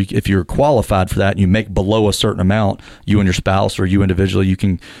loan where if you're qualified for that and you make below a certain amount, you and your spouse or you individually, you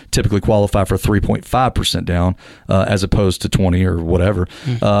can typically qualify for 3.5% down as opposed to 20 or whatever.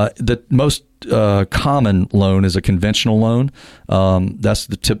 The most common loan is a conventional loan. That's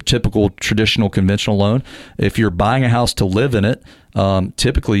the typical traditional conventional loan. If you're buying a house to live in it,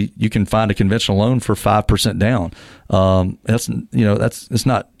 typically you can find a conventional loan for 5% down. It's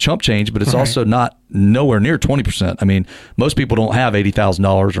not chump change, but it's also not nowhere near 20%. I mean, most people don't have $80,000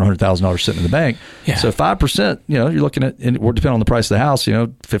 or $100,000 sitting in the bank. Yeah. So 5%, you're looking at, it will depend on the price of the house,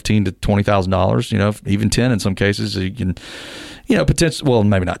 $15,000 to $20,000, even 10 in some cases. So you can, potentially, well,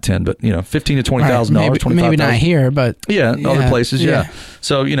 maybe not 10, but $15,000 to $20,000, maybe not here, but other places,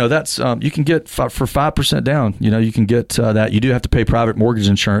 So that's you can get for 5% down. You can get that. You do have to pay private mortgage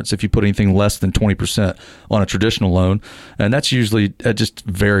insurance if you put anything less than 20% on a traditional loan, and that's usually, it just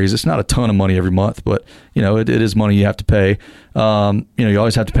varies. It's not a ton of money every month, but it is money you have to pay. You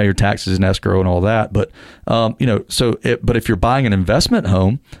always have to pay your taxes and escrow and all that, but but if you're buying an investment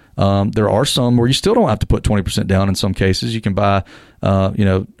home, there are some where you still don't have to put 20% down. In some cases, you can buy,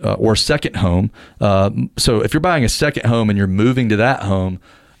 or a second home. So if you're buying a second home and you're moving to that home,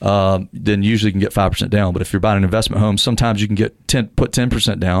 then usually you can get 5% down. But if you're buying an investment home, sometimes you can put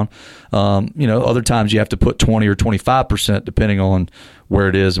 10% down. Other times you have to put 20 or 25%, depending on where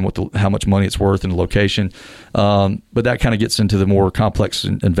it is and how much money it's worth and the location. But that kind of gets into the more complex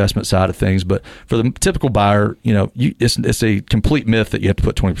investment side of things. But for the typical buyer, it's a complete myth that you have to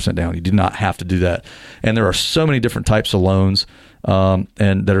put 20% down. You do not have to do that. And there are so many different types of loans, and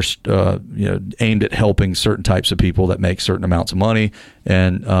that are aimed at helping certain types of people that make certain amounts of money.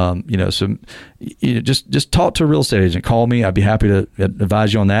 And just talk to a real estate agent. Call me. I'd be happy to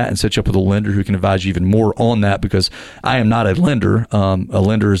advise you on that and set you up with a lender who can advise you even more on that, because I am not a lender. A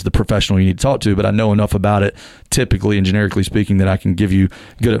lender is the professional you need to talk to, but I know enough about it, typically and generically speaking, that I can give you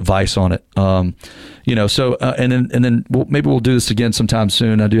good advice on it. And then maybe we'll do this again sometime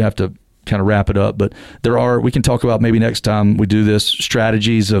soon. I do have to kind of wrap it up, but we can talk about maybe next time we do this,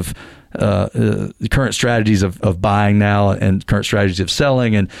 strategies of the current strategies of buying now and current strategies of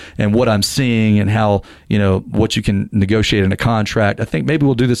selling, and what I'm seeing and how, what you can negotiate in a contract. I think maybe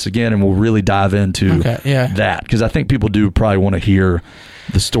we'll do this again and we'll really dive into that, because I think people do probably want to hear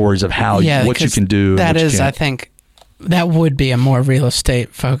the stories of how what you can do. That is, I think, that would be a more real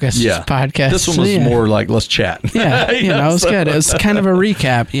estate focused podcast. This one was more like, let's chat. Yeah, it was good. It was kind of a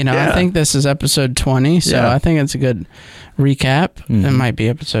recap. I think this is episode 20, so I think it's a good recap. Mm-hmm. It might be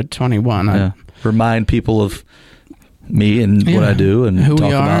episode 21. Remind people of me and what I do, and who talk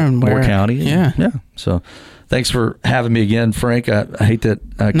we are about and Moore County. Yeah. So thanks for having me again, Frank. I hate that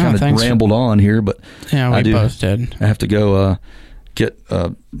I kind of rambled on here, but we both did. I have to go get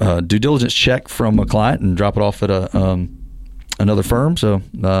a due diligence check from a client and drop it off at a another firm. So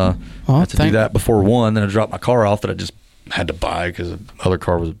I had to do that before one. Then I dropped my car off that I just had to buy because the other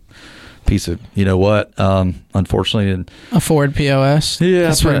car was a piece of, you know what, unfortunately. And a Ford POS? Yeah,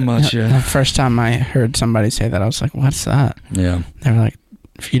 that's pretty much, yeah. The first time I heard somebody say that, I was like, what's that? Yeah. They were like,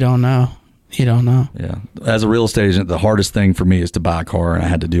 if you don't know, you don't know. Yeah. As a real estate agent, the hardest thing for me is to buy a car, and I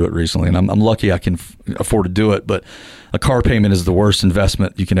had to do it recently. And I'm lucky I can afford to do it, but a car payment is the worst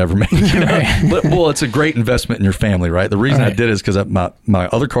investment you can ever make. You know? Right. But, well, it's a great investment in your family, right? The reason I did it is because my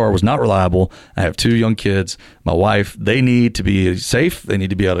other car was not reliable. I have 2 young kids. My wife, they need to be safe. They need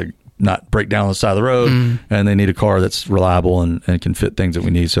to be able to not break down on the side of the road, and they need a car that's reliable and can fit things that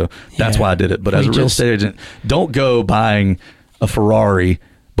we need. So that's why I did it. But as a real estate agent, don't go buying a Ferrari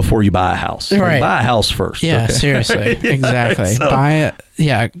before you buy a house. Right. Buy a house first. Yeah, okay? seriously. Yeah, exactly. so,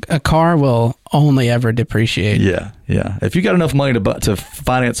 a car will only ever depreciate. Yeah. If you got enough money to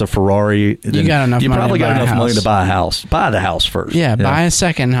finance a Ferrari, then you probably got enough money to buy a house. Buy the house first. Yeah, buy a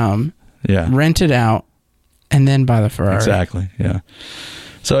second home. Yeah. Rent it out, and then buy the Ferrari. Exactly. Yeah.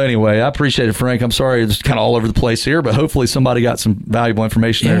 So anyway, I appreciate it, Frank. I'm sorry it's kind of all over the place here, but hopefully somebody got some valuable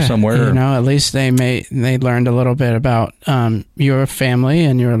information there somewhere. You know, at least they learned a little bit about your family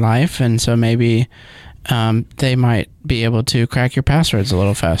and your life, and so maybe they might be able to crack your passwords a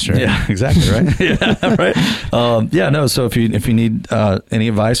little faster. Yeah, exactly, right? Yeah, right. So if you need any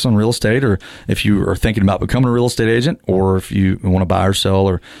advice on real estate, or if you are thinking about becoming a real estate agent, or if you want to buy or sell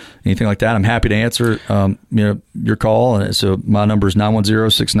or anything like that, I'm happy to answer your call. And so my number is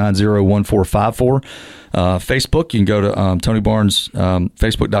 910-690-1454. Facebook, you can go to Tony Barnes,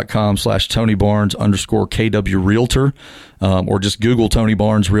 facebook.com/Tony Barnes _KW Realtor, or just Google Tony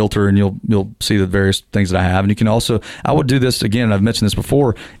Barnes Realtor, and you'll see the various things that I have. And you can also, I would do this again, I've mentioned this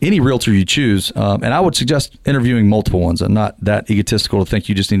before, any realtor you choose, and I would suggest interviewing multiple ones. I'm not that egotistical to think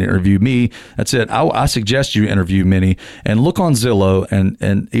you just need to interview me. That's it. I suggest you interview many, and look on Zillow,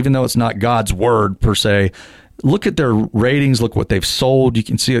 and even though it's not God's word per se, look at their ratings, look what they've sold. You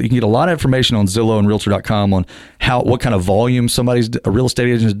can get a lot of information on Zillow and Realtor.com on what kind of volume a real estate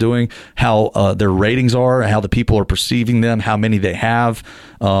agent is doing, how their ratings are, how the people are perceiving them, how many they have.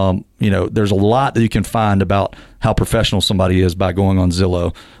 There's a lot that you can find about how professional somebody is by going on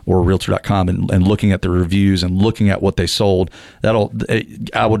Zillow or Realtor.com and looking at the reviews and looking at what they sold.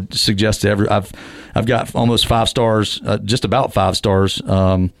 I would suggest to I've got almost 5 stars, just about 5 stars.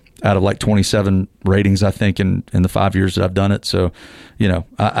 Out of like 27 ratings, I think, in the 5 years that I've done it. So,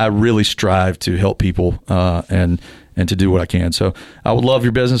 I really strive to help people and to do what I can. So I would love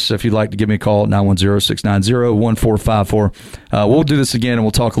your business. If you'd like to give me a call at 910-690-1454. We'll do this again, and we'll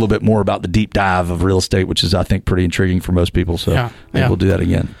talk a little bit more about the deep dive of real estate, which is, I think, pretty intriguing for most people. So we'll do that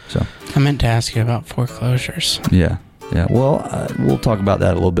again. So I meant to ask you about foreclosures. Yeah. Yeah, well, we'll talk about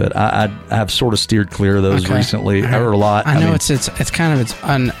that a little bit. I have sort of steered clear of those recently. I heard a lot. I know it's kind of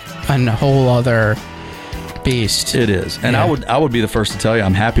a whole other beast. It is, and I would be the first to tell you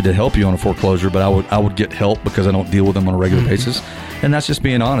I'm happy to help you on a foreclosure, but I would get help because I don't deal with them on a regular basis, and that's just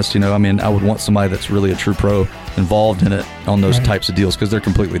being honest. I would want somebody that's really a true pro involved in it on those types of deals because they're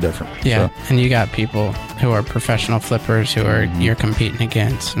completely different. Yeah, so. And you got people who are professional flippers who are you're competing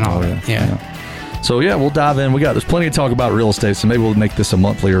against and all that. Yeah. So we'll dive in. There's plenty to talk about real estate, so maybe we'll make this a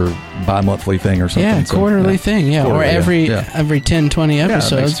monthly or bi-monthly thing or something. Yeah, quarterly thing. Yeah, quarterly, or every 10, 20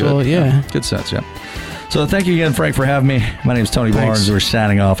 episodes. Good sense. Yeah. So thank you again, Frank, for having me. My name is Tony Barnes. We're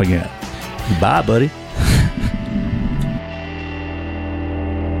signing off again. Bye, buddy.